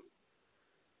approach it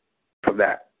from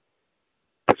that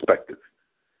perspective.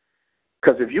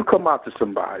 Because if you come out to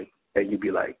somebody and you be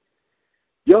like,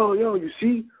 yo, you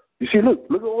see,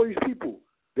 look at all these people.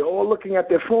 They're all looking at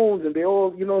their phones and they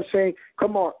all, you know, saying,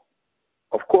 come on.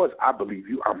 Of course, I believe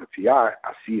you. I'm a TI. I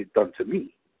see it done to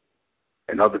me.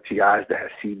 And other TIs that have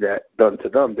seen that done to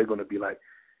them, they're going to be like,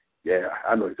 yeah,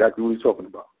 I know exactly what he's talking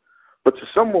about. But to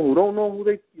someone who don't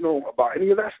know about any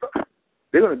of that stuff,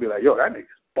 they're going to be like, yo, that nigga's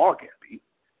barking, B.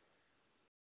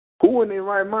 Who in their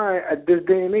right mind at this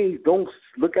day and age don't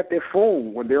look at their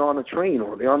phone when they're on a train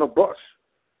or they're on a bus?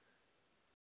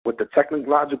 With the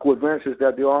technological advances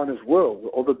that there are in this world,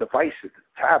 with all the devices, the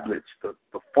tablets, the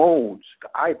phones, the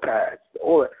iPads,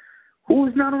 all that, who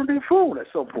is not on their phone at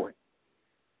some point?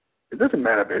 It doesn't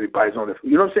matter if everybody's on their phone.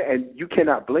 You know what I'm saying? And you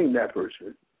cannot blame that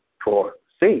person for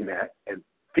saying that and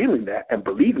feeling that and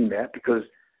believing that, because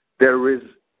there is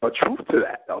a truth to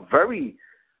that, a very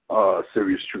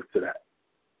serious truth to that.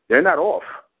 They're not off,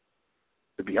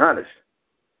 to be honest.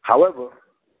 However,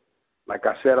 like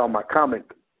I said on my comment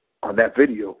on that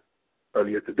video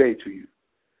earlier today to you,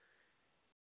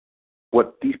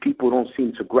 what these people don't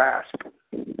seem to grasp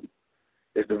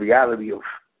is the reality of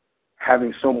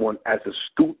having someone as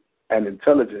astute and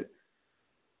intelligent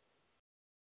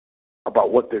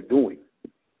about what they're doing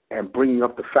and bringing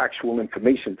up the factual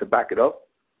information to back it up,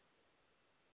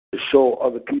 to show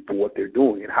other people what they're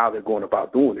doing and how they're going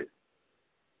about doing it,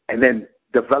 and then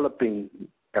developing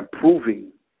and proving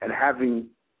and having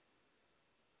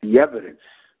the evidence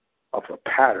of a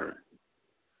pattern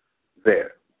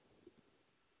there.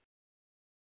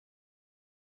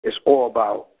 It's all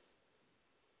about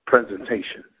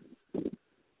presentation.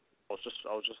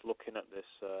 I was just looking at this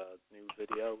new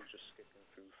video, just skipping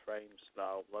through frames that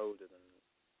I uploaded, and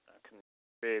I can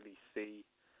really see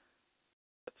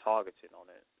the targeting on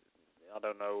it. I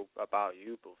don't know about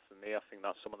you, but for me, I think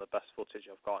that's some of the best footage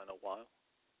I've got in a while.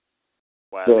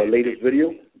 The latest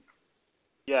video?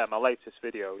 Yeah, my latest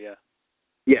video, yeah.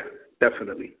 Yeah,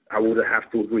 definitely. I would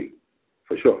have to agree,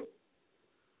 for sure.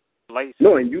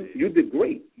 No, and you did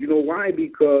great. You know why?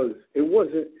 Because it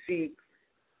wasn't, see,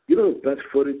 you know the best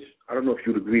footage, I don't know if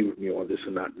you'd agree with me on this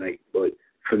or not, Knight, but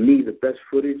for me, the best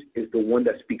footage is the one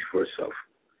that speaks for itself.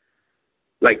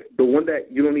 Like, the one that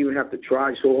you don't even have to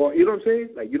try so hard. You know what I'm saying?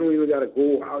 Like, you don't even got to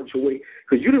go out your way.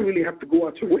 Because you didn't really have to go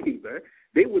out your way, man.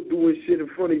 They were doing shit in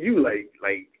front of you, like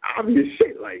obvious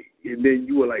shit. Like, and then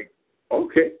you were like,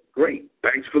 okay, great.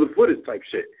 Thanks for the footage type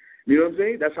shit. You know what I'm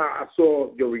saying? That's how I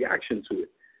saw your reaction to it.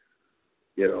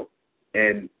 You know?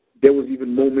 And there was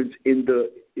even moments in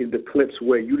the clips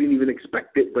where you didn't even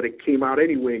expect it, but it came out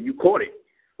anyway and you caught it.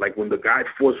 Like when the guy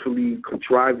forcefully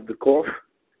contrived the cough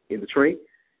in the train.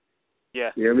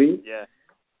 Yeah. You know what I mean? Yeah.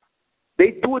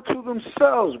 They do it to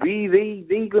themselves, B.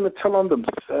 They gonna tell on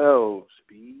themselves,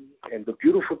 B. And the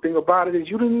beautiful thing about it is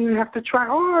you didn't even have to try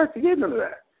hard to get none of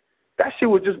that. That shit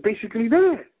was just basically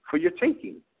there for your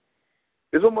taking.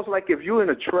 It's almost like if you're in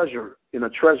a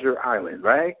treasure island,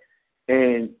 right?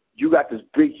 And you got this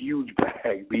big, huge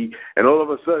bag, B, and all of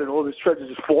a sudden all this treasure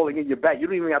is falling in your bag. You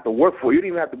don't even have to work for it. You don't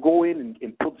even have to go in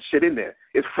and put the shit in there.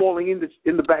 It's falling in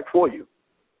the bag for you.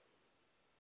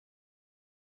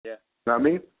 Yeah. Know what I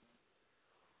mean?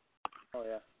 Oh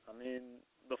yeah. I mean,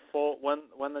 the four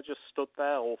when they just stood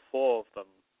there, all four of them,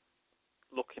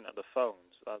 looking at the phones.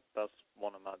 That's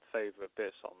one of my favourite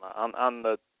bits on that, and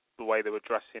the way they were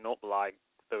dressing up like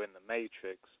they're in the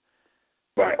Matrix.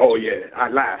 Right. Oh yeah. I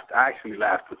laughed. I actually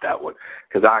laughed with that one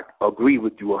because I agree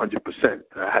with you 100%.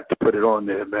 I had to put it on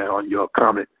there, man, on your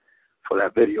comment for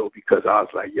that video because I was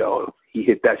like, yo, he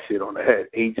hit that shit on the head.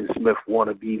 Agent Smith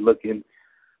wannabe looking,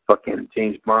 fucking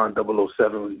James Bond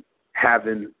 007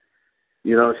 having,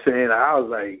 you know what I'm saying? I was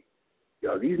like,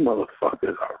 yo, these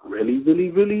motherfuckers are really, really,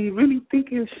 really, really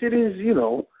thinking shit is, you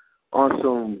know, on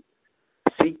some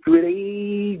secret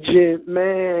agent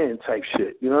man type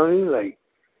shit. You know what I mean? Like,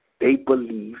 they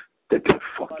believe that the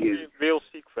fucking... Real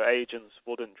secret agents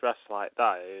wouldn't dress like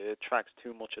that. It attracts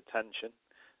too much attention.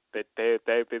 They'd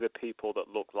be the people that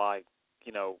look like,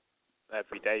 you know,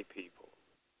 everyday people.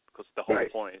 Because the whole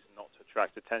point is not to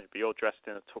attract attention. But you're dressed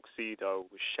in a tuxedo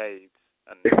with shades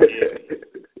and earrings.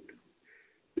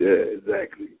 Yeah,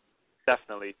 exactly.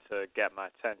 Definitely to get my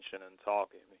attention and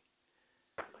target me.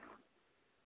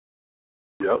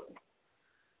 Yep.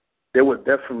 There were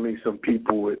definitely some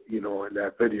people, with, you know, in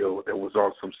that video that was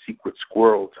on some secret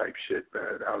squirrel type shit,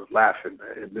 man. I was laughing,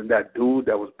 man. And then that dude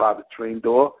that was by the train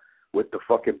door with the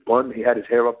fucking bun, he had his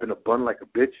hair up in a bun like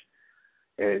a bitch,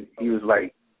 and he was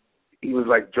like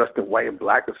dressed in white and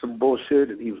black or some bullshit,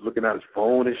 and he was looking at his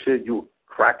phone and shit. You were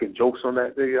cracking jokes on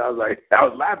that nigga. I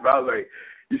was laughing. I was like,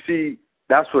 you see,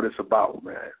 that's what it's about,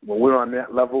 man. When we're on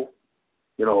that level,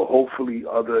 you know, hopefully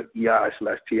other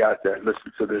EI/TIs that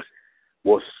listen to this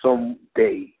will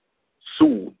someday,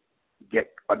 soon,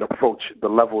 get an approach the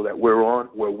level that we're on,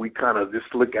 where we kind of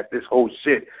just look at this whole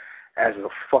shit as a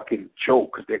fucking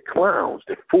joke, because they're clowns,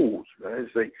 they're fools, man.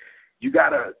 It's like, you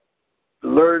gotta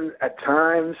learn at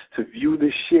times to view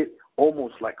this shit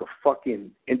almost like a fucking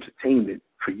entertainment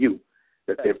for you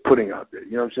that they're putting out there.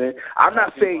 You know what I'm saying? I'm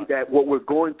not saying that what we're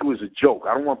going through is a joke.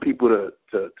 I don't want people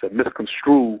to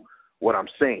misconstrue what I'm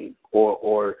saying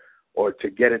or to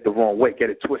get it the wrong way, get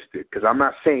it twisted, because I'm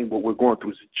not saying what we're going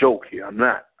through is a joke here. I'm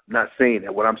not saying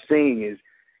that. What I'm saying is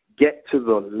get to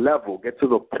the level, get to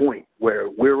the point where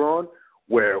we're on,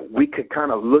 where we could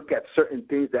kind of look at certain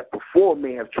things that before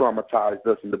may have traumatized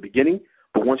us in the beginning,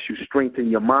 but once you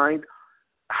strengthen your mind,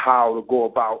 how to go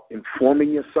about informing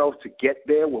yourself to get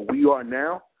there where we are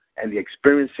now, and the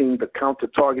experiencing the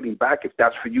counter-targeting back. If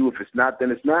that's for you, if it's not, then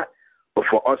it's not. But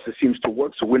for us, it seems to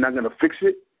work, so we're not going to fix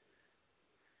it.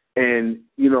 And,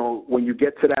 you know, when you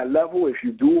get to that level, if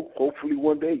you do, hopefully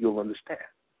one day you'll understand.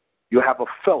 You'll have a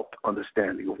felt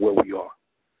understanding of where we are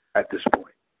at this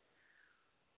point.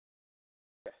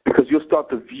 Because you'll start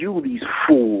to view these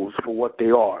fools for what they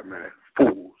are, man.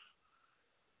 Fools.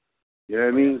 You know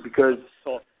what I mean? Because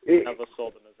never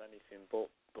saw them as anything but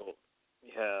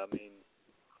yeah, I mean,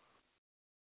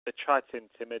 they try to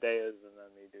intimidate us and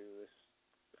then they do this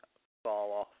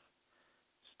fall off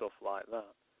stuff like that.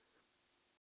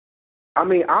 I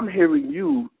mean, I'm hearing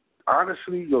you,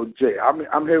 honestly, yo, Jay,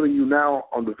 I'm hearing you now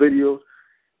on the videos,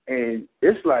 and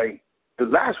it's like this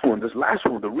last one,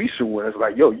 the recent one, it's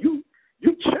like, yo, you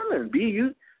chilling, B.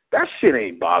 That shit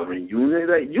ain't bothering you.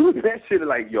 That shit is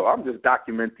like, yo, I'm just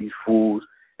document these fools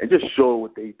and just show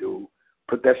what they do.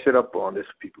 Put that shit up on this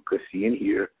so people could see and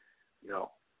hear, you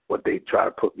know, what they try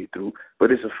to put me through.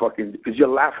 But it's a fucking, because you're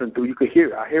laughing through, you could hear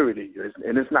it. I hear it in you.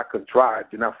 And it's not contrived.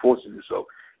 You're not forcing yourself.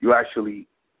 You're actually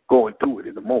going through it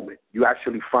in the moment. You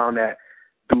actually found that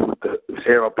dude with his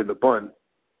hair up in the bun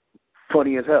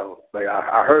funny as hell. Like,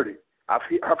 I heard it. I've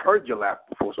heard you laugh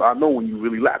before, so I know when you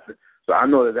really laughing. So I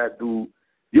know that dude,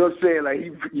 you know what I'm saying?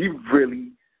 Like, he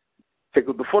really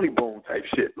tickled the funny bone type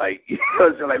shit. Like, you know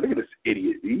what I'm saying? Like, look at this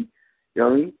idiot, you know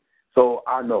what I mean? So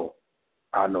I know.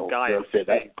 Guy, you know what I'm saying?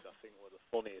 I think, was the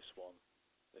funniest one.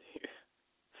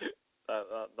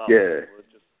 that yeah. one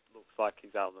just looks like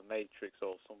he's out of the Matrix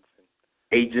or something.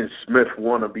 Agent Smith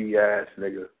wannabe ass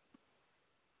nigga.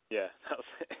 Yeah, that's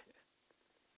it.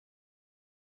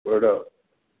 Word up.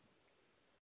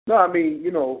 No, I mean,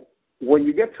 you know, when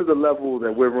you get to the level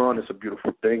that we're on, it's a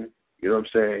beautiful thing. You know what I'm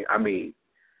saying? I mean,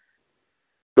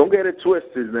 don't get it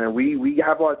twisted, man. We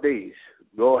have our days.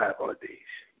 We all have our days,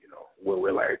 you know, where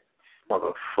we're like,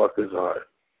 motherfuckers are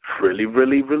really,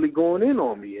 really, really going in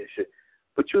on me and shit.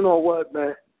 But you know what,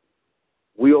 man?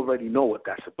 We already know what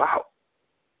that's about.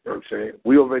 You know what I'm saying?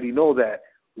 We already know that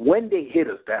when they hit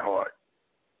us that hard,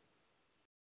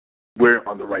 we're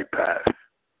on the right path.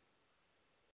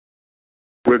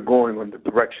 We're going in the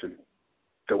direction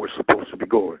that we're supposed to be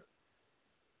going.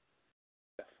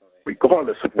 Definitely.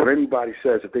 Regardless of what anybody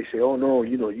says, if they say, oh, no,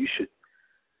 you know, you should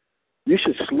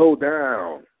slow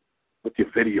down with your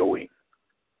videoing.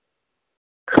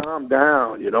 Calm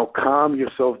down, you know, calm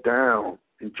yourself down.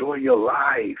 Enjoy your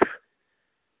life,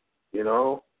 you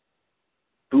know.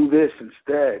 Do this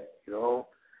instead, you know.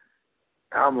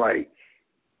 I'm like,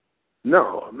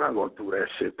 no, I'm not going to do that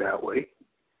shit that way.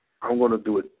 I'm going to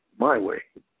do it my way,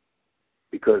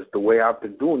 because the way I've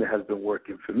been doing it has been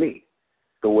working for me.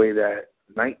 The way that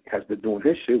Knight has been doing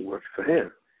his shit works for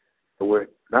him. The way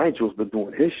Nigel's been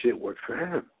doing his shit works for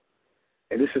him.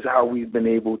 And this is how we've been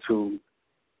able to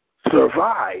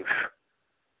survive.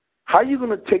 How are you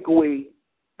going to take away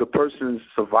the person's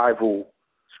survival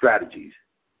strategies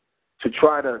to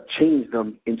try to change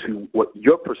them into what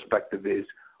your perspective is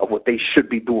of what they should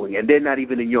be doing, and they're not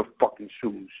even in your fucking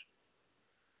shoes?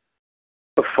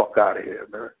 The fuck out of here,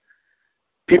 man.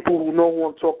 People who know who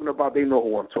I'm talking about, they know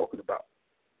who I'm talking about.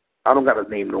 I don't got to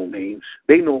name no names.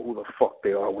 They know who the fuck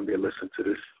they are when they listen to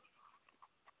this.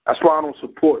 That's why I don't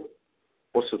support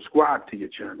or subscribe to your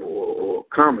channel or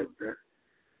comment, man.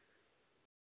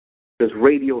 There's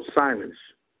radio silence,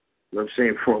 you know what I'm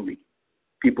saying, from me.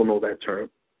 People know that term.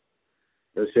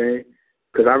 You know what I'm saying?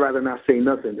 Because I'd rather not say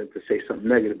nothing than to say something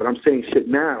negative. But I'm saying shit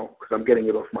now because I'm getting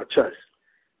it off my chest.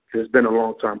 Because it's been a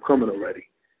long time coming already.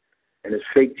 And this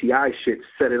fake TI shit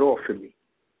set it off for me.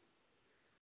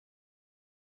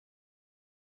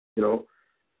 You know?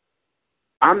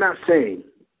 I'm not saying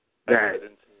that,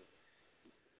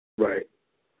 right,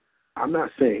 I'm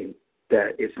not saying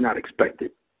that it's not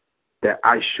expected, that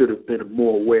I should have been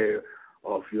more aware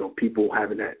of, you know, people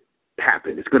having that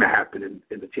happen. It's going to happen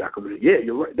in the TI community. Yeah,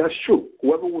 you're right. That's true.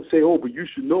 Whoever will say, oh, but you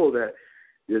should know that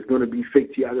there's going to be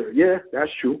fake TI there. Yeah,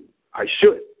 that's true. I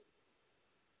should.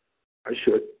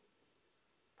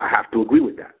 I have to agree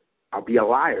with that. I'll be a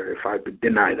liar if I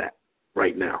deny that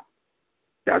right now.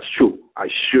 That's true. I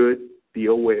should be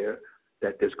aware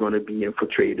that there's going to be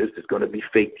infiltrators, there's going to be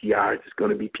fake TIs, there's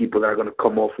going to be people that are going to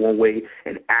come off one way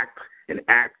and act,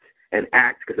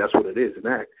 because that's what it is,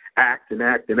 an act,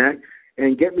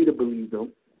 and get me to believe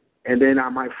them. And then I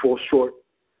might fall short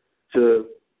to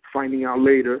finding out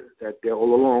later that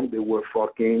all along they were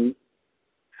fucking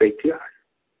fake TIs.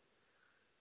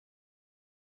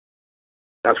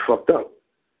 That's fucked up.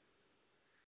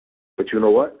 But you know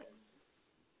what?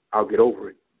 I'll get over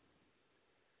it.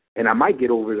 And I might get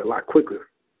over it a lot quicker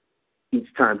each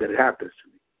time that it happens to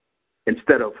me,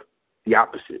 instead of the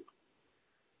opposite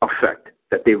effect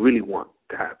that they really want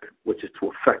to happen, which is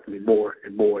to affect me more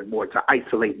and more and more, to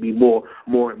isolate me more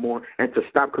and more, and to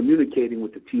stop communicating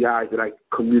with the TIs that I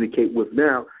communicate with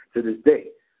now to this day.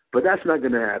 But that's not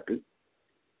going to happen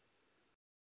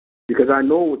because I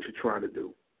know what you're trying to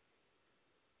do.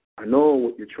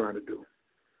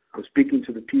 I'm speaking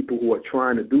to the people who are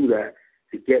trying to do that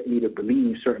to get me to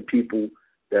believe certain people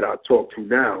that I talk to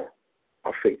now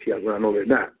are fake TIs when I know they're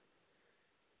not.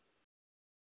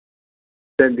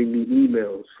 Sending me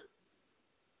emails,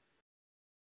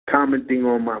 commenting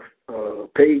on my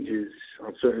pages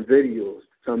on certain videos,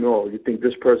 telling me, oh, you think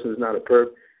this person is not a perp,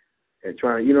 and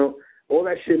trying, you know, all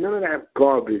that shit, none of that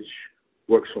garbage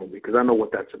works for me because I know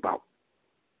what that's about.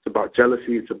 It's about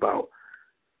jealousy. It's about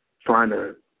trying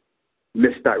to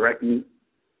misdirect me,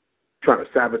 trying to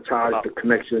sabotage the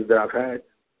connections that I've had.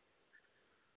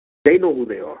 They know who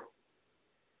they are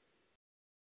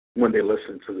when they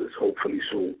listen to this, hopefully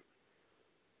soon.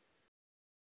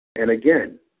 And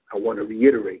again, I want to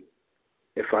reiterate,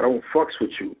 if I don't fucks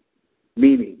with you,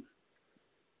 meaning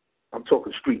I'm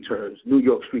talking street terms, New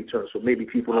York street terms, so maybe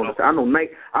people don't understand.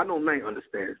 I know Knight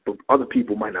understands, but other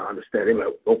people might not understand. They're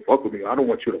like, don't fuck with me. I don't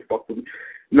want you to fuck with me.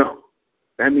 No.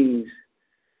 That means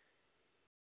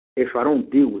if I don't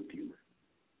deal with you,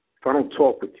 if I don't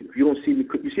talk with you, if you don't see me,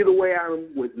 you see the way I am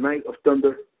with Night of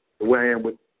Thunder, the way I am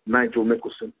with Nigel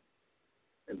Nicholson,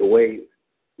 and the way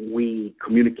we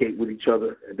communicate with each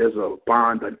other, and there's a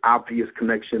bond, an obvious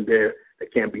connection there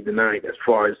that can't be denied as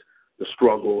far as the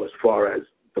struggle, as far as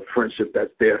the friendship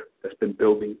that's there, that's been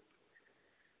building.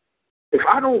 If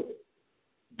I don't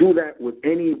do that with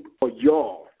any of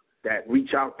y'all that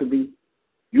reach out to me,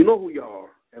 you know who y'all are,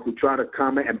 and who try to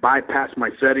comment and bypass my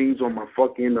settings on my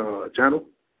fucking channel.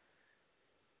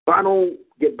 If I don't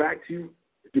get back to you,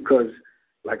 it's because,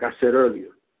 like I said earlier,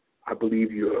 I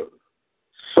believe you're a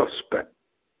suspect,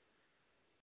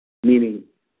 meaning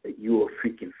that you are a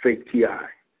freaking fake TI,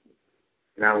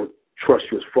 and I don't trust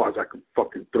you as far as I can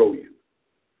fucking throw you.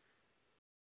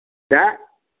 That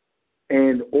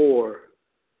and or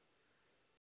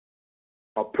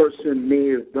a person may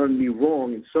have done me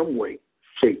wrong in some way,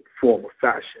 shape, form, or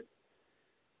fashion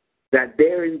that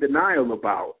they're in denial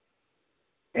about,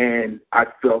 and I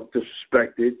felt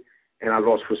disrespected, and I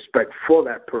lost respect for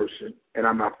that person, and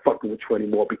I'm not fucking with you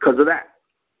anymore because of that.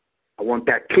 I want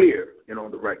that clear and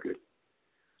on the record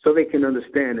so they can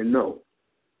understand and know.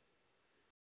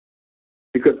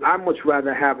 Because I'd much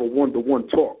rather have a one-to-one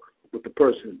talk with the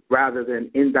person rather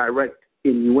than indirect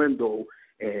innuendo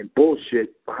and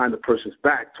bullshit behind the person's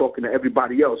back, talking to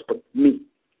everybody else but me.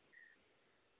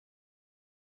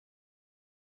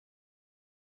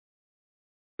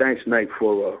 Thanks, Knight,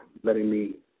 for letting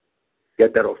me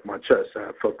get that off my chest.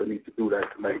 I felt the need to do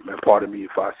that tonight, man. Pardon me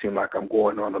if I seem like I'm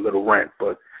going on a little rant,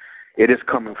 but it is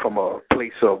coming from a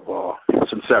place of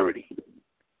sincerity.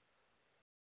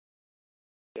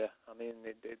 Yeah, I mean,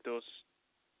 it does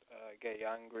get you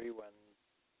angry when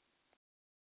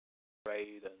you're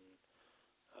afraid, and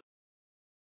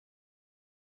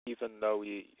even though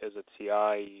you, as a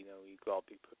TI, you've got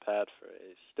to be prepared for it,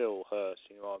 it still hurts,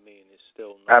 you know what I mean? It's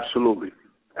still not...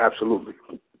 Absolutely.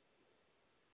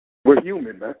 We're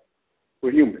human, man.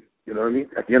 We're human, you know what I mean?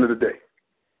 At the end of the day.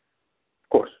 Of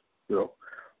course,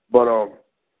 But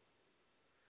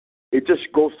it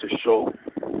just goes to show,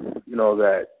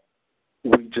 that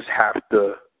we just have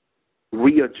to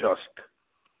readjust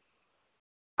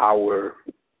our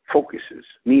focuses,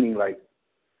 meaning like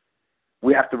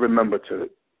we have to remember to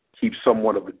keep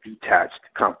somewhat of a detached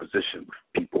composition with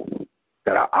people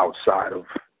that are outside of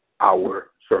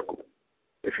our circle,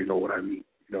 if you know what I mean.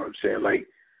 You know what I'm saying? Like,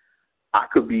 I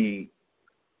could be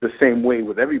the same way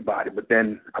with everybody, but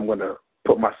then I'm going to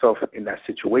put myself in that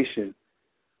situation,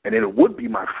 and it would be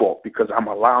my fault because I'm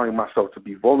allowing myself to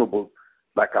be vulnerable,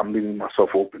 like I'm leaving myself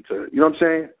open to, you know what I'm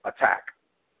saying, attack.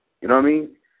 You know what I mean?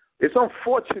 It's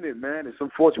unfortunate, man. It's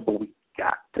unfortunate, but we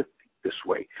got to think this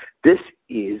way. This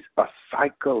is a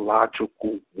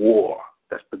psychological war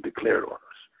that's been declared on us.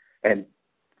 And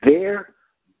their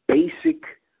basic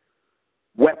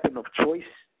weapon of choice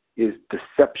is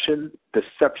deception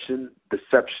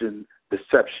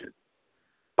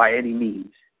by any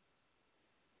means.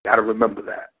 Got to remember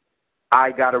that.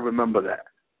 I got to remember that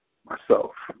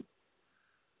myself.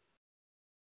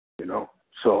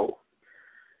 So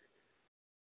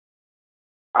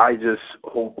I just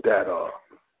hope that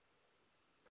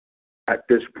at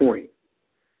this point,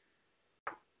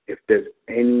 if there's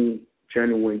any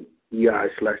genuine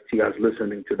EI/TIs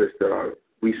listening to this that are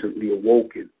recently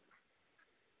awoken,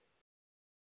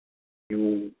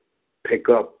 you pick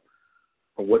up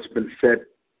on what's been said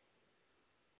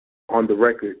on the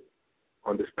record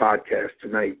on this podcast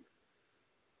tonight,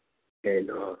 and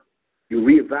you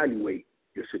reevaluate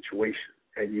your situation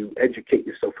and you educate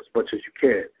yourself as much as you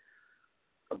can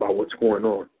about what's going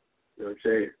on. You know what I'm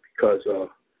saying? Because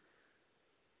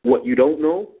what you don't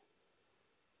know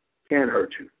can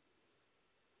hurt you.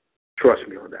 Trust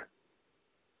me on that.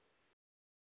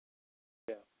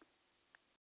 Yeah.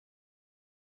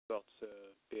 Got to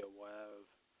be aware of.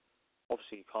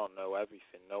 Obviously, you can't know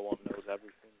everything. No one knows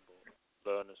everything, but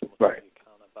learn as much as you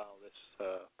can about this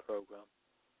program.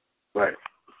 Right.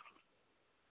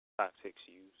 Tactics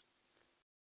used.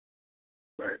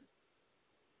 Right.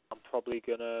 I'm probably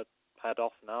gonna head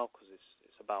off now because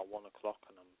it's about 1 o'clock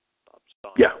and I'm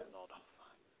starting to nod off.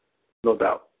 No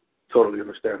doubt. Totally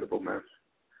understandable, man.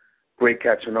 Great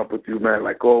catching up with you, man.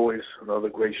 Like always, another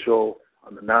great show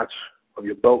on the notch of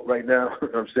your belt right now. You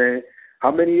know what I'm saying?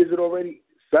 How many is it already?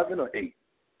 7 or 8?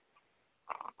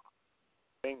 I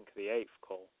think the 8th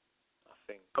call.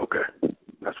 Okay.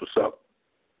 That's what's up.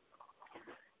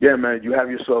 Yeah, man, you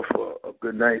have yourself a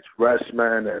good night's rest,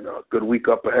 man, and a good week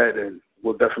up ahead, and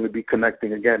we'll definitely be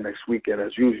connecting again next weekend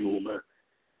as usual, man.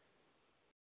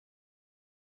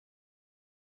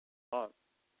 All right.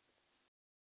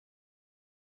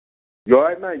 You all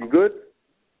right, man? You good?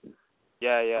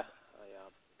 Yeah. I am.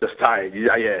 Just tired.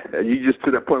 Yeah. You just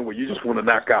to the point where you just want to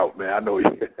knock out, man. I know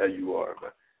you are,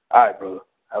 man. All right, brother.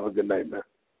 Have a good night, man.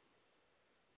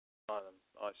 All right, then.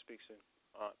 All right, speak soon.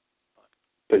 All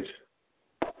right. Peace.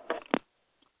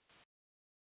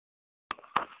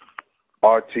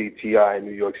 RTTI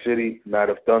New York City, Night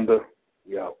of Thunder.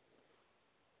 We out.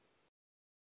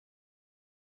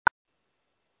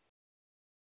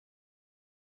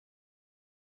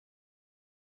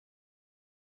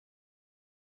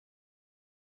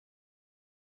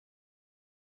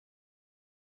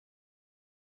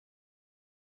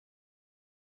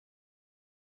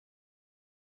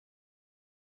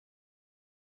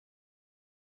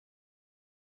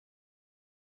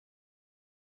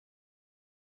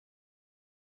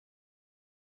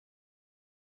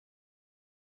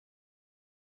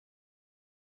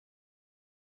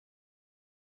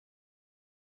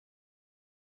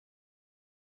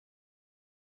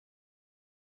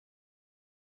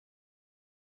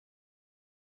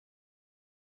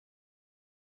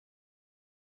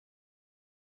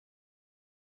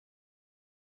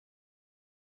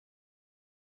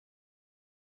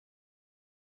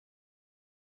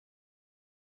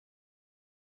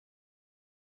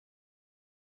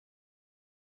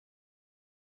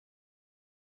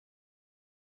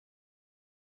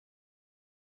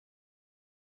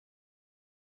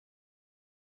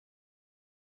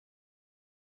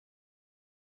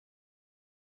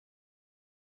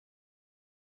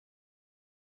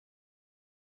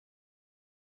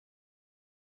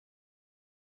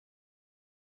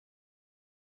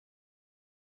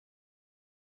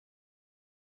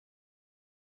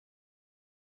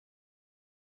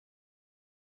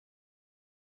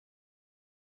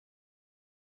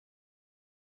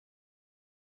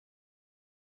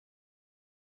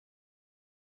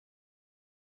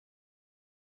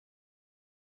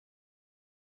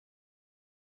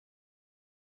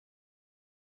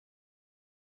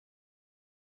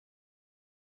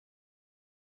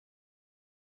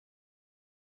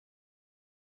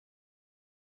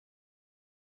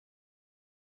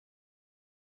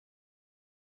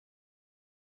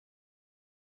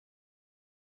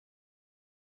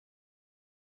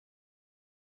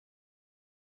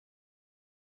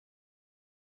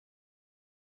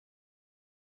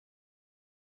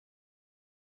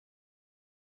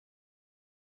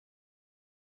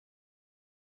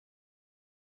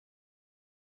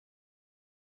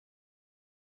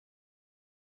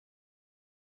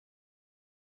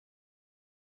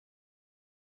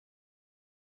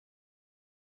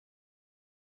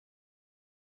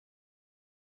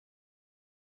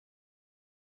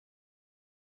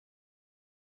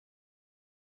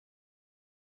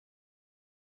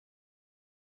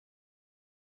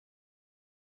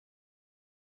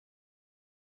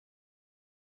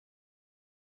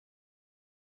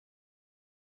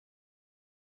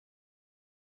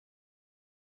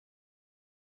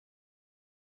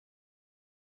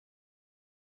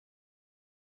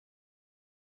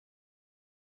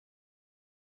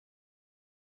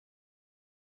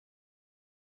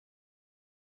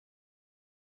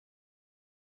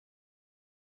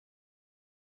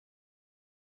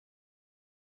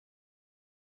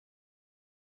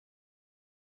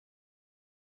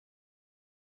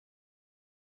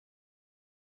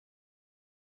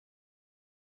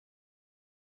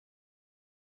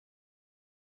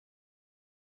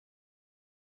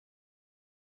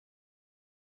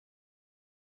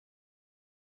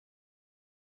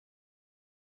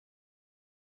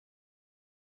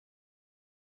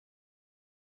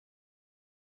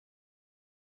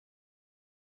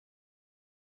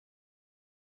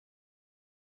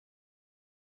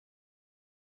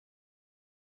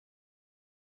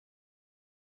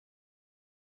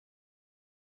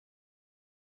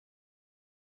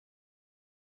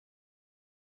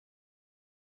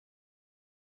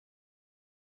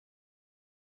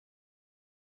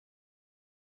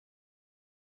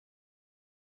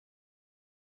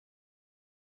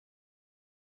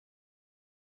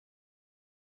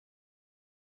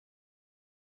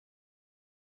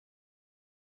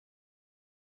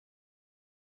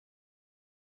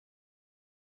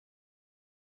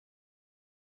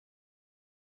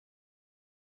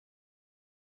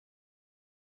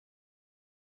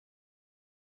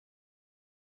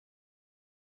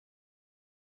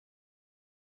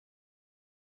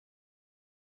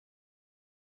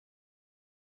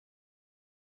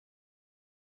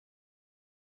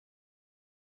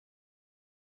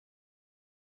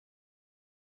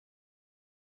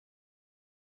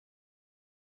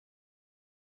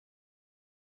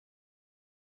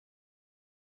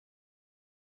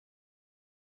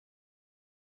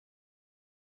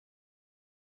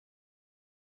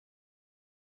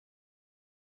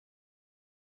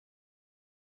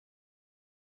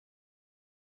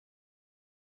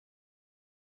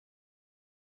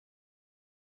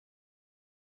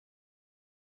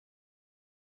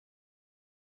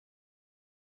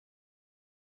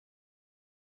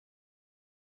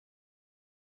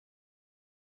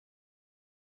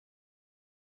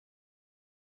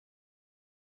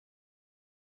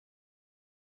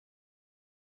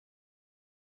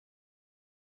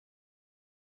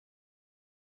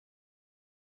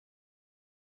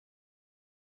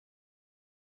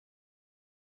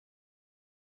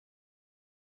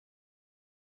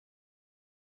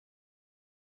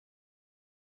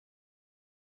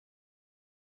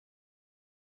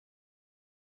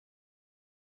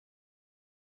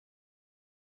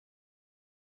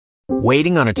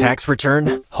 Waiting on a tax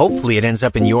return? Hopefully it ends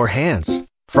up in your hands.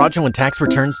 Fraudulent tax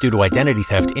returns due to identity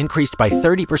theft increased by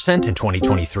 30% in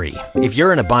 2023. If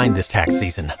you're in a bind this tax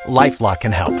season, LifeLock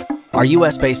can help. Our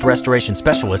U.S.-based restoration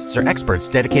specialists are experts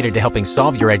dedicated to helping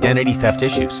solve your identity theft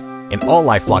issues. And all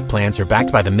LifeLock plans are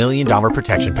backed by the $1 Million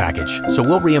Protection Package. So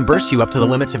we'll reimburse you up to the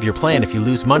limits of your plan if you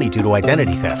lose money due to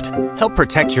identity theft. Help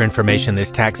protect your information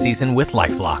this tax season with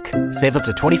LifeLock. Save up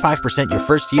to 25% your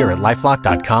first year at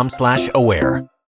LifeLock.com/aware.